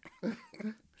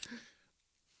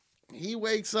 He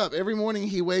wakes up, every morning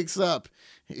he wakes up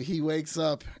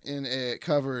in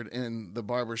covered in the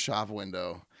barbershop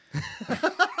window.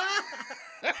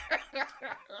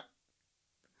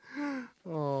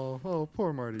 Oh,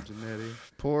 poor Marty Jannetty.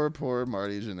 Poor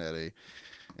Marty Jannetty.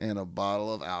 And a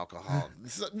bottle of alcohol.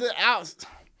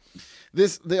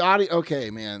 The audio. Okay,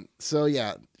 man. So,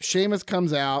 yeah, Sheamus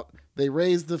comes out. They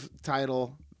raise the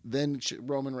title. Then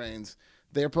Roman Reigns.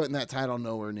 They're putting that title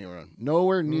nowhere near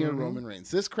Roman Reigns.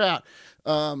 This crowd.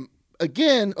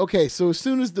 Again, okay, so as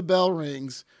soon as the bell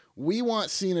rings, we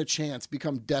want Cena chants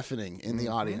become deafening in the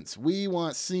audience. We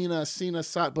want Cena,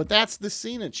 but that's the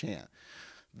Cena chant.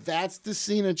 That's the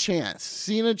Cena chant.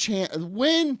 Cena chant.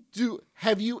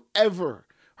 Have you ever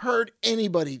heard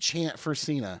anybody chant for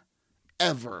Cena?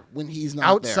 Ever when he's not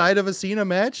outside there? of a Cena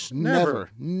match?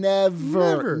 Never. And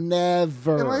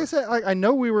like I said, I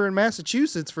know we were in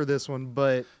Massachusetts for this one,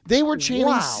 but they were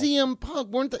chanting CM Punk,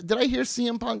 weren't they? Did I hear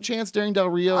CM Punk chants during Del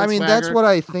Rio? I mean, that's what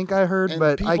I think I heard, and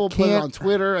but people I put can't. it on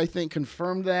Twitter, I think,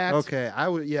 confirmed that. Okay,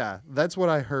 that's what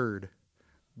I heard,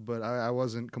 but I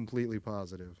wasn't completely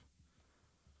positive.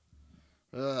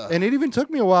 And it even took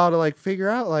me a while to figure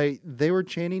out they were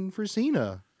chanting for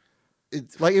Cena.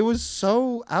 It was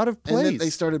so out of place. And then they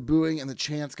started booing and the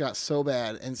chants got so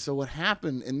bad. And so what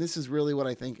happened, and this is really what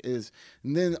I think is,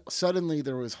 and then suddenly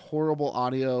there was horrible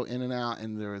audio in and out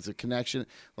and there was a connection.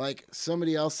 Like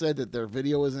somebody else said that their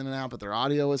video was in and out, but their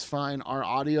audio was fine. Our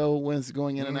audio was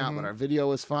going in and out, but our video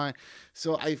was fine.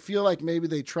 So I feel like maybe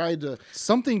they tried to...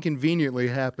 Something conveniently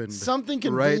happened.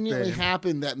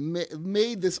 Happened that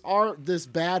made this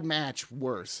bad match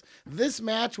worse. This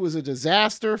match was a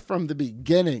disaster from the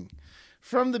beginning.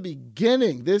 From the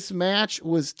beginning, this match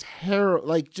was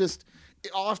terrible, just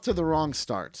off to the wrong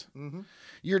start.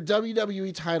 your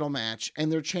WWE title match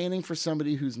and they're chanting for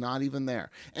somebody who's not even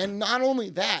there. And not only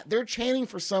that, they're chanting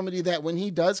for somebody that when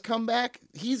he does come back,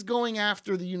 he's going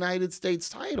after the United States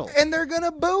title. And they're going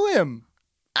to boo him.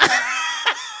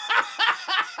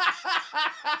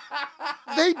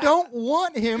 They don't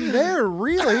want him there,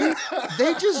 really.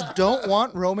 They just don't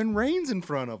want Roman Reigns in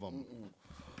front of them.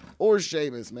 Or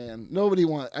Sheamus, man. Nobody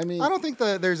wants. I mean, I don't think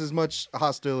that there's as much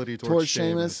hostility towards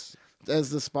Sheamus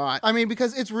as the spot. I mean,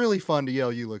 because it's really fun to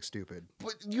yell, "You look stupid."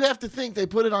 But you have to think they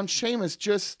put it on Sheamus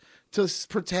just to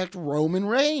protect Roman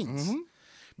Reigns,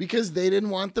 because they didn't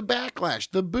want the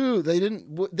backlash, the boo. They didn't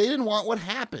want what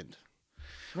happened.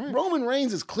 Right. Roman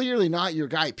Reigns is clearly not your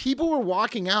guy. People were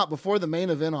walking out before the main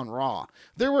event on Raw.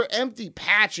 There were empty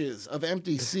patches of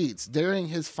empty seats during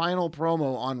his final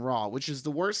promo on Raw, which is the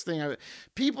worst thing.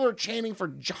 People are chanting for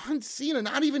John Cena,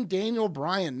 not even Daniel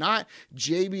Bryan, not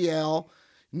JBL,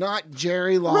 not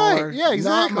Jerry Lawler, right. Yeah,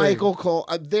 exactly. Not Michael Cole.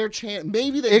 They're chanting.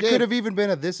 Maybe it could have even been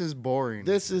a "This is boring."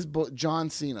 This is John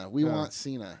Cena. We want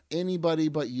Cena. Anybody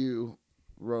but you,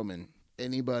 Roman.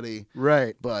 Anybody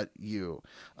but you.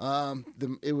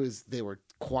 They were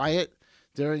quiet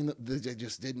during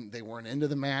they weren't into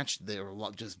the match. They were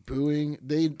just booing.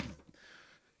 They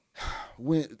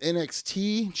went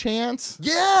NXT chants.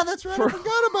 Yeah, that's right. I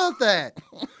forgot about that.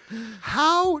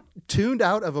 How tuned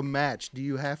out of a match do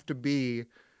you have to be?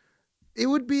 It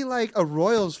would be like a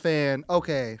Royals fan.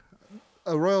 Okay.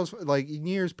 A Royals, like in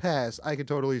years past, I could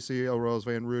totally see a Royals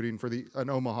fan rooting for an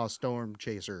Omaha Storm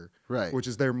Chaser, right? Which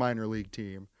is their minor league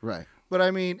team, right? But I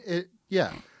mean,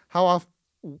 how often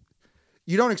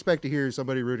you don't expect to hear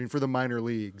somebody rooting for the minor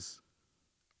leagues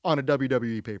on a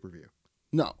WWE pay-per-view?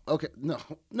 No, okay,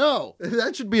 no.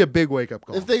 That should be a big wake-up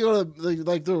call. If they go to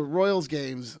like the Royals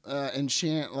games and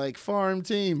chant like "Farm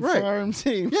Team, right. Farm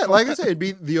Team," yeah, like I said, it'd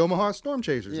be the Omaha Storm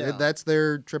Chasers. Yeah. That's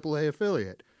their AAA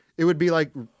affiliate. It would be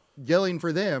like yelling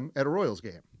for them at a Royals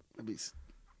game. God.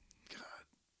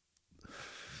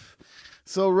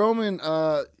 So Roman,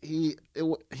 he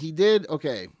did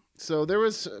okay. So there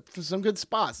was some good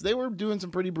spots. They were doing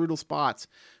some pretty brutal spots.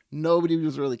 Nobody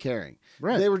was really caring.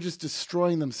 Right. They were just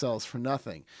destroying themselves for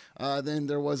nothing. Then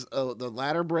there was the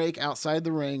ladder break outside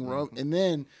the ring, and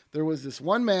then there was this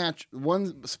one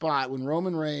spot when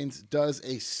Roman Reigns does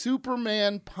a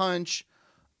Superman punch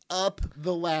up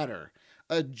the ladder.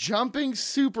 A jumping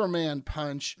Superman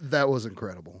punch. That was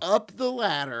incredible. Up the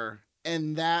ladder,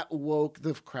 and that woke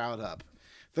the crowd up.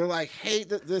 They're like, "Hey,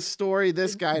 this story,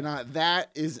 this guy, not that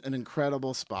is an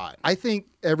incredible spot." I think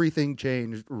everything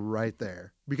changed right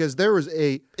there because there was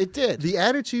It did. The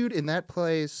attitude in that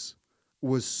place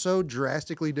was so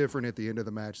drastically different at the end of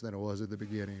the match than it was at the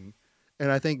beginning.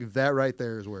 And I think that right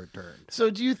there is where it turned. So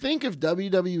do you think if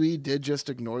WWE did just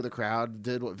ignore the crowd,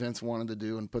 did what Vince wanted to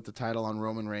do, and put the title on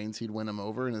Roman Reigns, he'd win him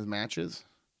over in his matches?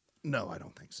 No, I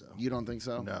don't think so. You don't think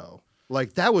so? No.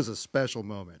 Like, that was a special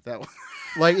moment. That was...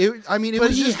 Like, it but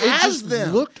was he just... has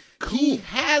them. Looked cool. He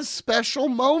has special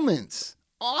moments.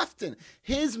 Often.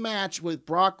 His match with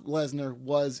Brock Lesnar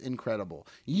was incredible.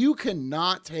 You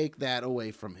cannot take that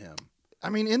away from him. I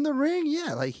mean, in the ring,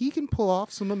 yeah, like he can pull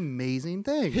off some amazing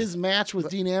things. His match with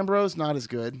Dean Ambrose, not as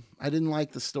good. I didn't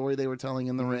like the story they were telling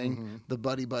in the ring, the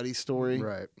buddy story.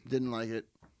 Right. Didn't like it.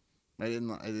 I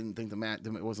didn't think the match.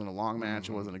 It wasn't a long match.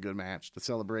 It wasn't a good match. The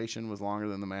celebration was longer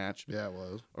than the match. Yeah, it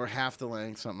was. Or half the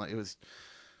length, something like it was.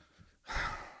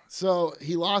 So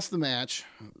he lost the match,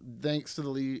 thanks to the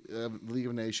League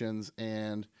of Nations,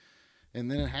 and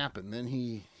then it happened. Then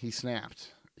he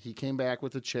snapped. He came back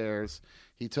with the chairs.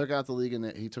 He took out the league,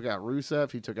 and he took out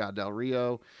Rusev. He took out Del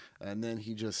Rio, and then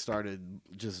he just started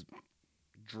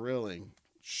drilling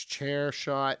chair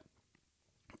shot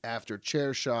after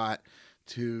chair shot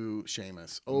to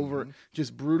Sheamus,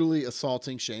 just brutally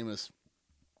assaulting Sheamus.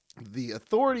 The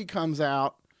Authority comes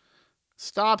out,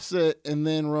 stops it, and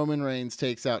then Roman Reigns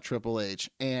takes out Triple H,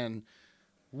 and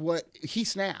he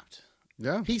snapped.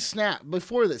 Yeah, he snapped.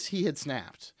 Before this, he had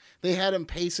snapped. They had him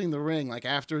pacing the ring like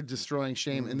after destroying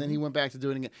Sheamus, and then he went back to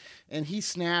doing it again. And he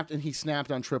snapped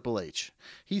on Triple H.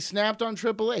 He snapped on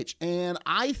Triple H. And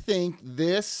I think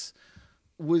this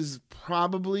was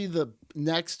probably the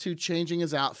next to changing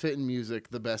his outfit and music,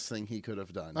 the best thing he could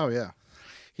have done. Oh, yeah.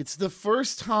 It's the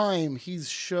first time he's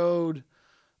showed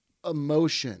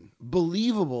emotion,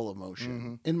 believable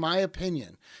emotion, in my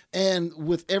opinion. And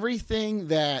with everything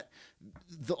that...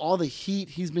 all the heat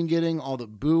he's been getting, all the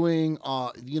booing,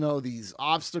 these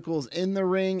obstacles in the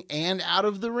ring and out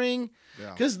of the ring,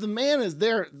 because the man is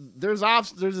there. There's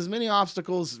as many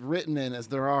obstacles written in as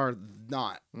there are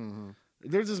not.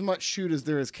 There's as much shoot as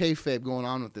there is kayfabe going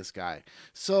on with this guy.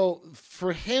 So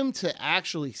for him to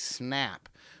actually snap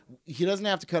he doesn't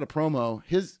have to cut a promo.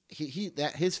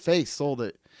 His face sold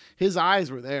it. His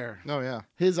eyes were there. Oh yeah.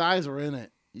 His eyes were in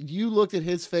it. You looked at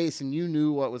his face and you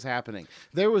knew what was happening.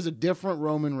 There was a different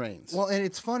Roman Reigns. Well, and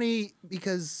it's funny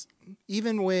because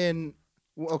even when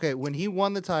he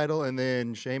won the title and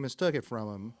then Sheamus took it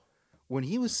from him, when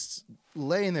he was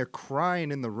laying there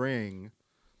crying in the ring,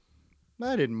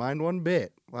 I didn't mind one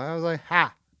bit. I was like,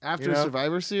 ha. After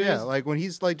Survivor Series? Yeah, like when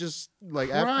he's like just like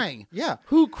crying. Yeah.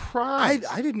 Who cried?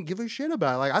 I didn't give a shit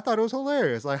about it. Like I thought it was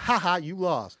hilarious. Like, haha, you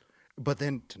lost. But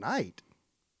then tonight,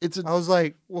 I was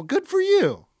like, well, good for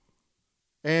you.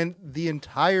 And the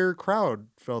entire crowd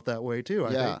felt that way too.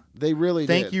 I think. They really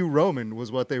did. Thank you, Roman,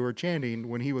 was what they were chanting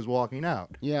when he was walking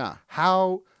out. Yeah.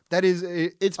 How that is,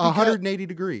 it's 180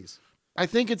 degrees. I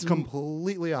think it's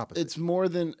completely opposite. It's more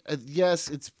than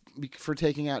yes, it's for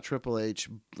taking out Triple H,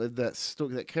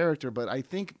 that character, but I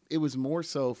think it was more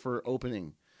so for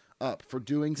opening up, for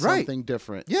doing something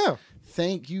different. Yeah.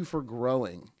 Thank you for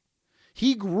growing.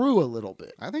 He grew a little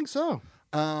bit. I think so.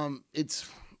 It's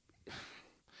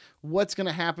what's going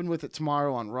to happen with it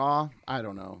tomorrow on Raw. I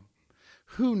don't know.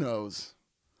 Who knows?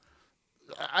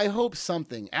 I hope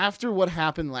something. After what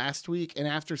happened last week and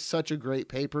after such a great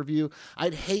pay-per-view,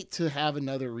 I'd hate to have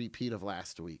another repeat of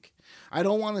last week. I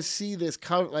don't want to see this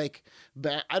I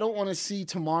don't want to see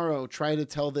tomorrow try to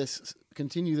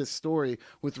continue this story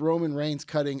with Roman Reigns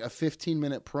cutting a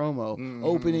 15-minute promo,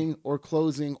 opening or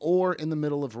closing or in the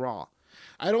middle of Raw.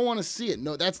 I don't want to see it.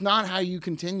 No, that's not how you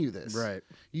continue this. Right.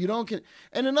 You don't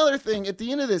and another thing, at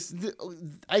the end of this,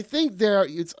 I think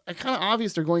it's kind of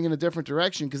obvious they're going in a different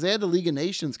direction because they had the League of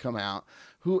Nations come out,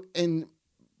 and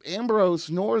Ambrose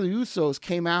nor the Usos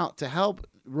came out to help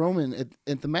Roman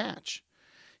at the match.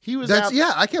 He was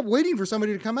I kept waiting for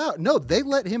somebody to come out. No, they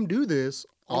let him do this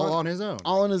all on his own.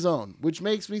 All on his own, which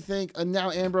makes me think, and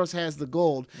now Ambrose has the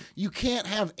gold. You can't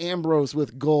have Ambrose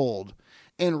with gold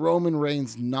and Roman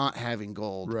Reigns not having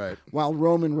gold. Right. While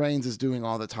Roman Reigns is doing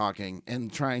all the talking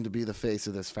and trying to be the face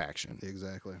of this faction.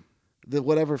 Exactly.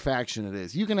 Whatever faction it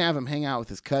is. You can have him hang out with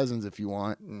his cousins if you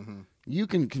want. Mm-hmm. You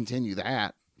can continue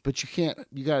that, but you can't.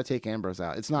 You got to take Ambrose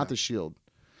out. It's not the Shield.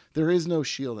 There is no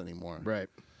Shield anymore. Right.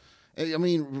 I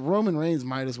mean, Roman Reigns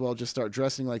might as well just start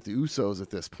dressing like the Usos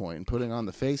at this point and putting on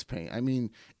the face paint. I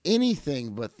mean,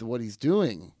 anything but what he's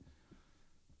doing.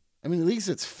 I mean, at least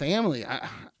it's family.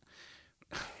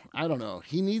 I don't know.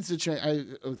 He needs to change.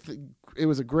 It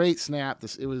was a great snap.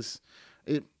 There's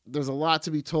a lot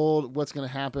to be told. What's going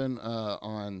to happen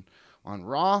on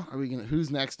Raw?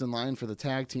 Who's next in line for the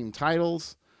tag team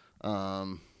titles?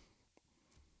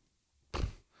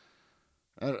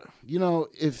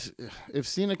 If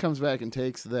Cena comes back and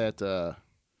takes the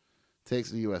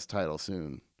U.S. title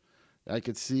soon, I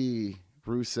could see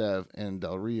Rusev and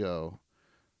Del Rio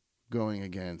going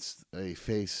against a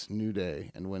face New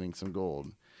Day and winning some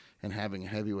gold, and having a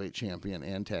heavyweight champion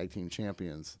and tag team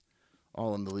champions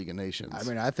all in the League of Nations. I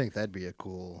mean, I think that'd be a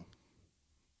cool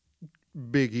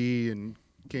Big E and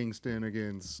Kingston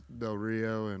against Del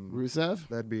Rio and Rusev.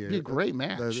 That'd be a great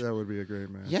match. That would be a great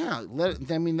match. Yeah,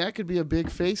 that could be a big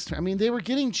face. I mean, they were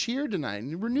getting cheered tonight.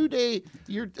 New Day,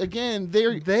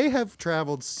 they have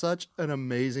traveled such an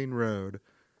amazing road.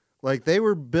 Like they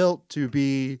were built to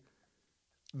be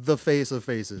the face of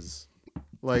faces.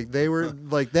 Like they were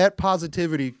like that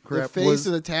positivity crap. The face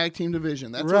of the tag team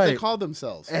division. That's what they called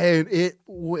themselves. And it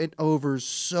went over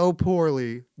so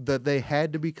poorly that they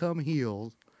had to become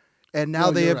heels. And now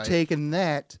they have taken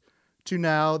that to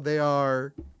now they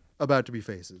are about to be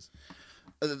faces.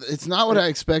 It's not what I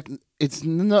expect. It's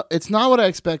not what I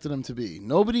expected them to be.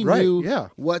 Nobody knew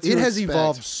what to expect. It has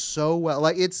evolved so well.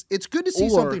 Like it's good to see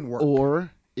something work.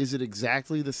 Or is it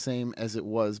exactly the same as it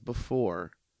was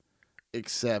before?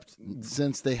 Except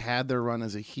since they had their run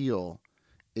as a heel,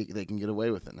 they can get away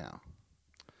with it now.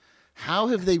 How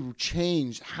have they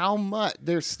changed? How much?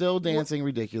 They're still dancing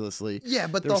ridiculously. Yeah,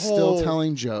 but they're still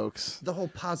telling jokes. The whole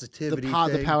positivity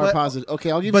the power positive.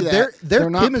 Okay, I'll give you that. But their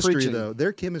chemistry, preaching. though,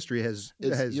 their chemistry has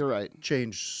you're right.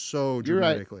 changed so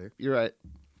dramatically. You're right.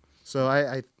 So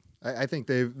I think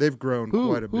they've grown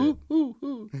quite a bit.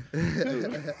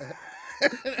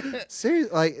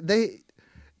 Seriously, like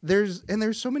there's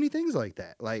so many things like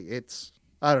that. Like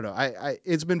I don't know.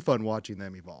 It's been fun watching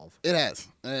them evolve. It has,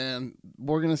 and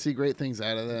we're gonna see great things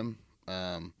out of them.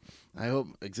 I hope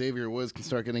Xavier Woods can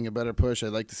start getting a better push.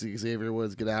 I'd like to see Xavier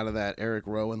Woods get out of that Eric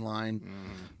Rowan line.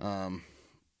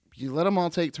 You let them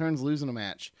all take turns losing a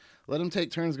match. Let them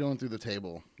take turns going through the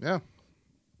table. Yeah.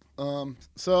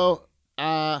 So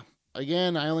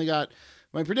again, I only got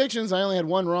my predictions. I only had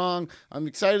one wrong. I'm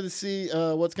excited to see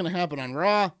what's gonna happen on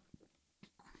Raw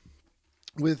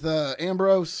with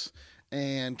Ambrose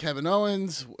and Kevin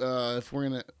Owens. If we're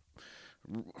gonna,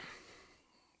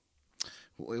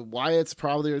 Wyatt's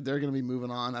probably they're gonna be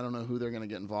moving on. I don't know who they're gonna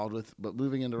get involved with, but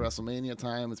moving into WrestleMania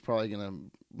time, it's probably gonna.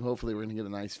 Hopefully, we're gonna get a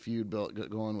nice feud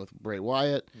going with Bray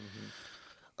Wyatt.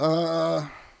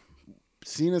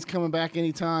 Cena's coming back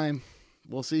anytime.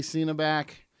 We'll see Cena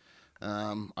back.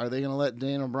 Are they going to let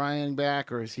Daniel Bryan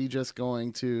back, or is he just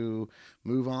going to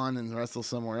move on and wrestle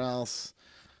somewhere else?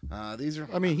 I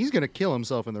mean, he's going to kill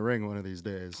himself in the ring one of these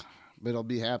days. But he'll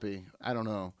be happy. I don't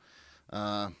know.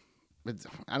 But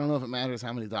I don't know if it matters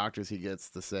how many doctors he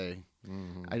gets to say.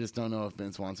 Mm-hmm. I just don't know if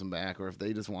Vince wants him back or if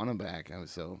they just want him back.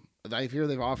 So I hear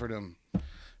they've offered him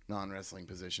non-wrestling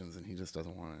positions, and he just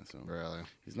doesn't want it. So really,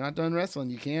 he's not done wrestling.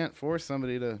 You can't force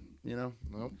somebody to,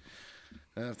 Nope.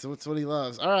 That's what he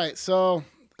loves. All right, so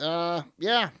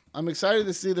yeah, I'm excited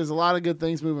to see. There's a lot of good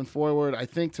things moving forward. I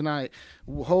think tonight,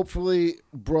 hopefully,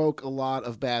 broke a lot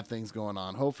of bad things going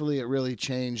on. Hopefully, it really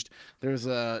changed. It was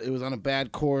on a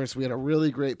bad course. We had a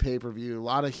really great pay-per-view, a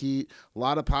lot of heat, a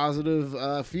lot of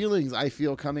positive feelings. I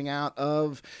feel coming out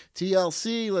of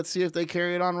TLC. Let's see if they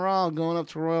carry it on Raw, going up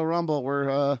to Royal Rumble.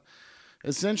 Where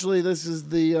essentially this is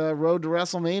the road to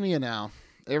WrestleMania now.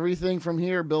 Everything from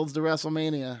here builds to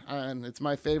WrestleMania, and it's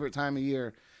my favorite time of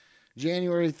year.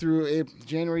 January through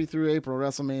April,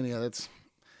 WrestleMania.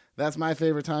 That's my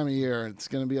favorite time of year. It's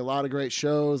going to be a lot of great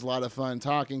shows, a lot of fun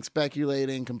talking,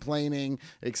 speculating, complaining,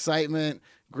 excitement,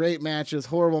 great matches,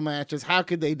 horrible matches. How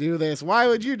could they do this? Why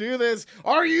would you do this?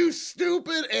 Are you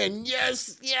stupid? And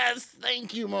yes,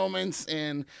 thank you moments.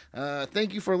 And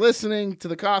thank you for listening to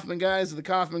the Kaufman guys, the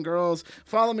Kaufman girls.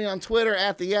 Follow me on Twitter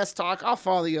at the Yes Talk. I'll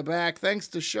follow you back. Thanks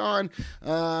to Sean,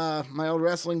 my old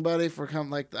wrestling buddy, for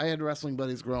coming. I had wrestling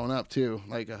buddies growing up too,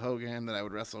 like a Hogan that I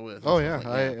would wrestle with. Oh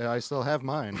yeah, I still have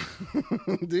mine.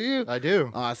 Do you? I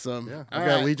do. Awesome. Yeah, I've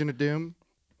got Legion of Doom.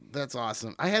 That's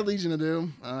awesome. I had Legion of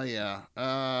Doom. Yeah.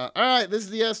 All right. This is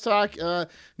the Yes Talk.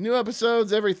 New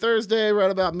episodes every Thursday, right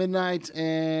about midnight.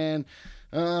 And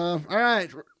all right.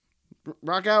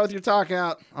 Rock out with your talk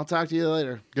out. I'll talk to you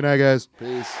later. Good night, guys.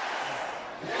 Peace.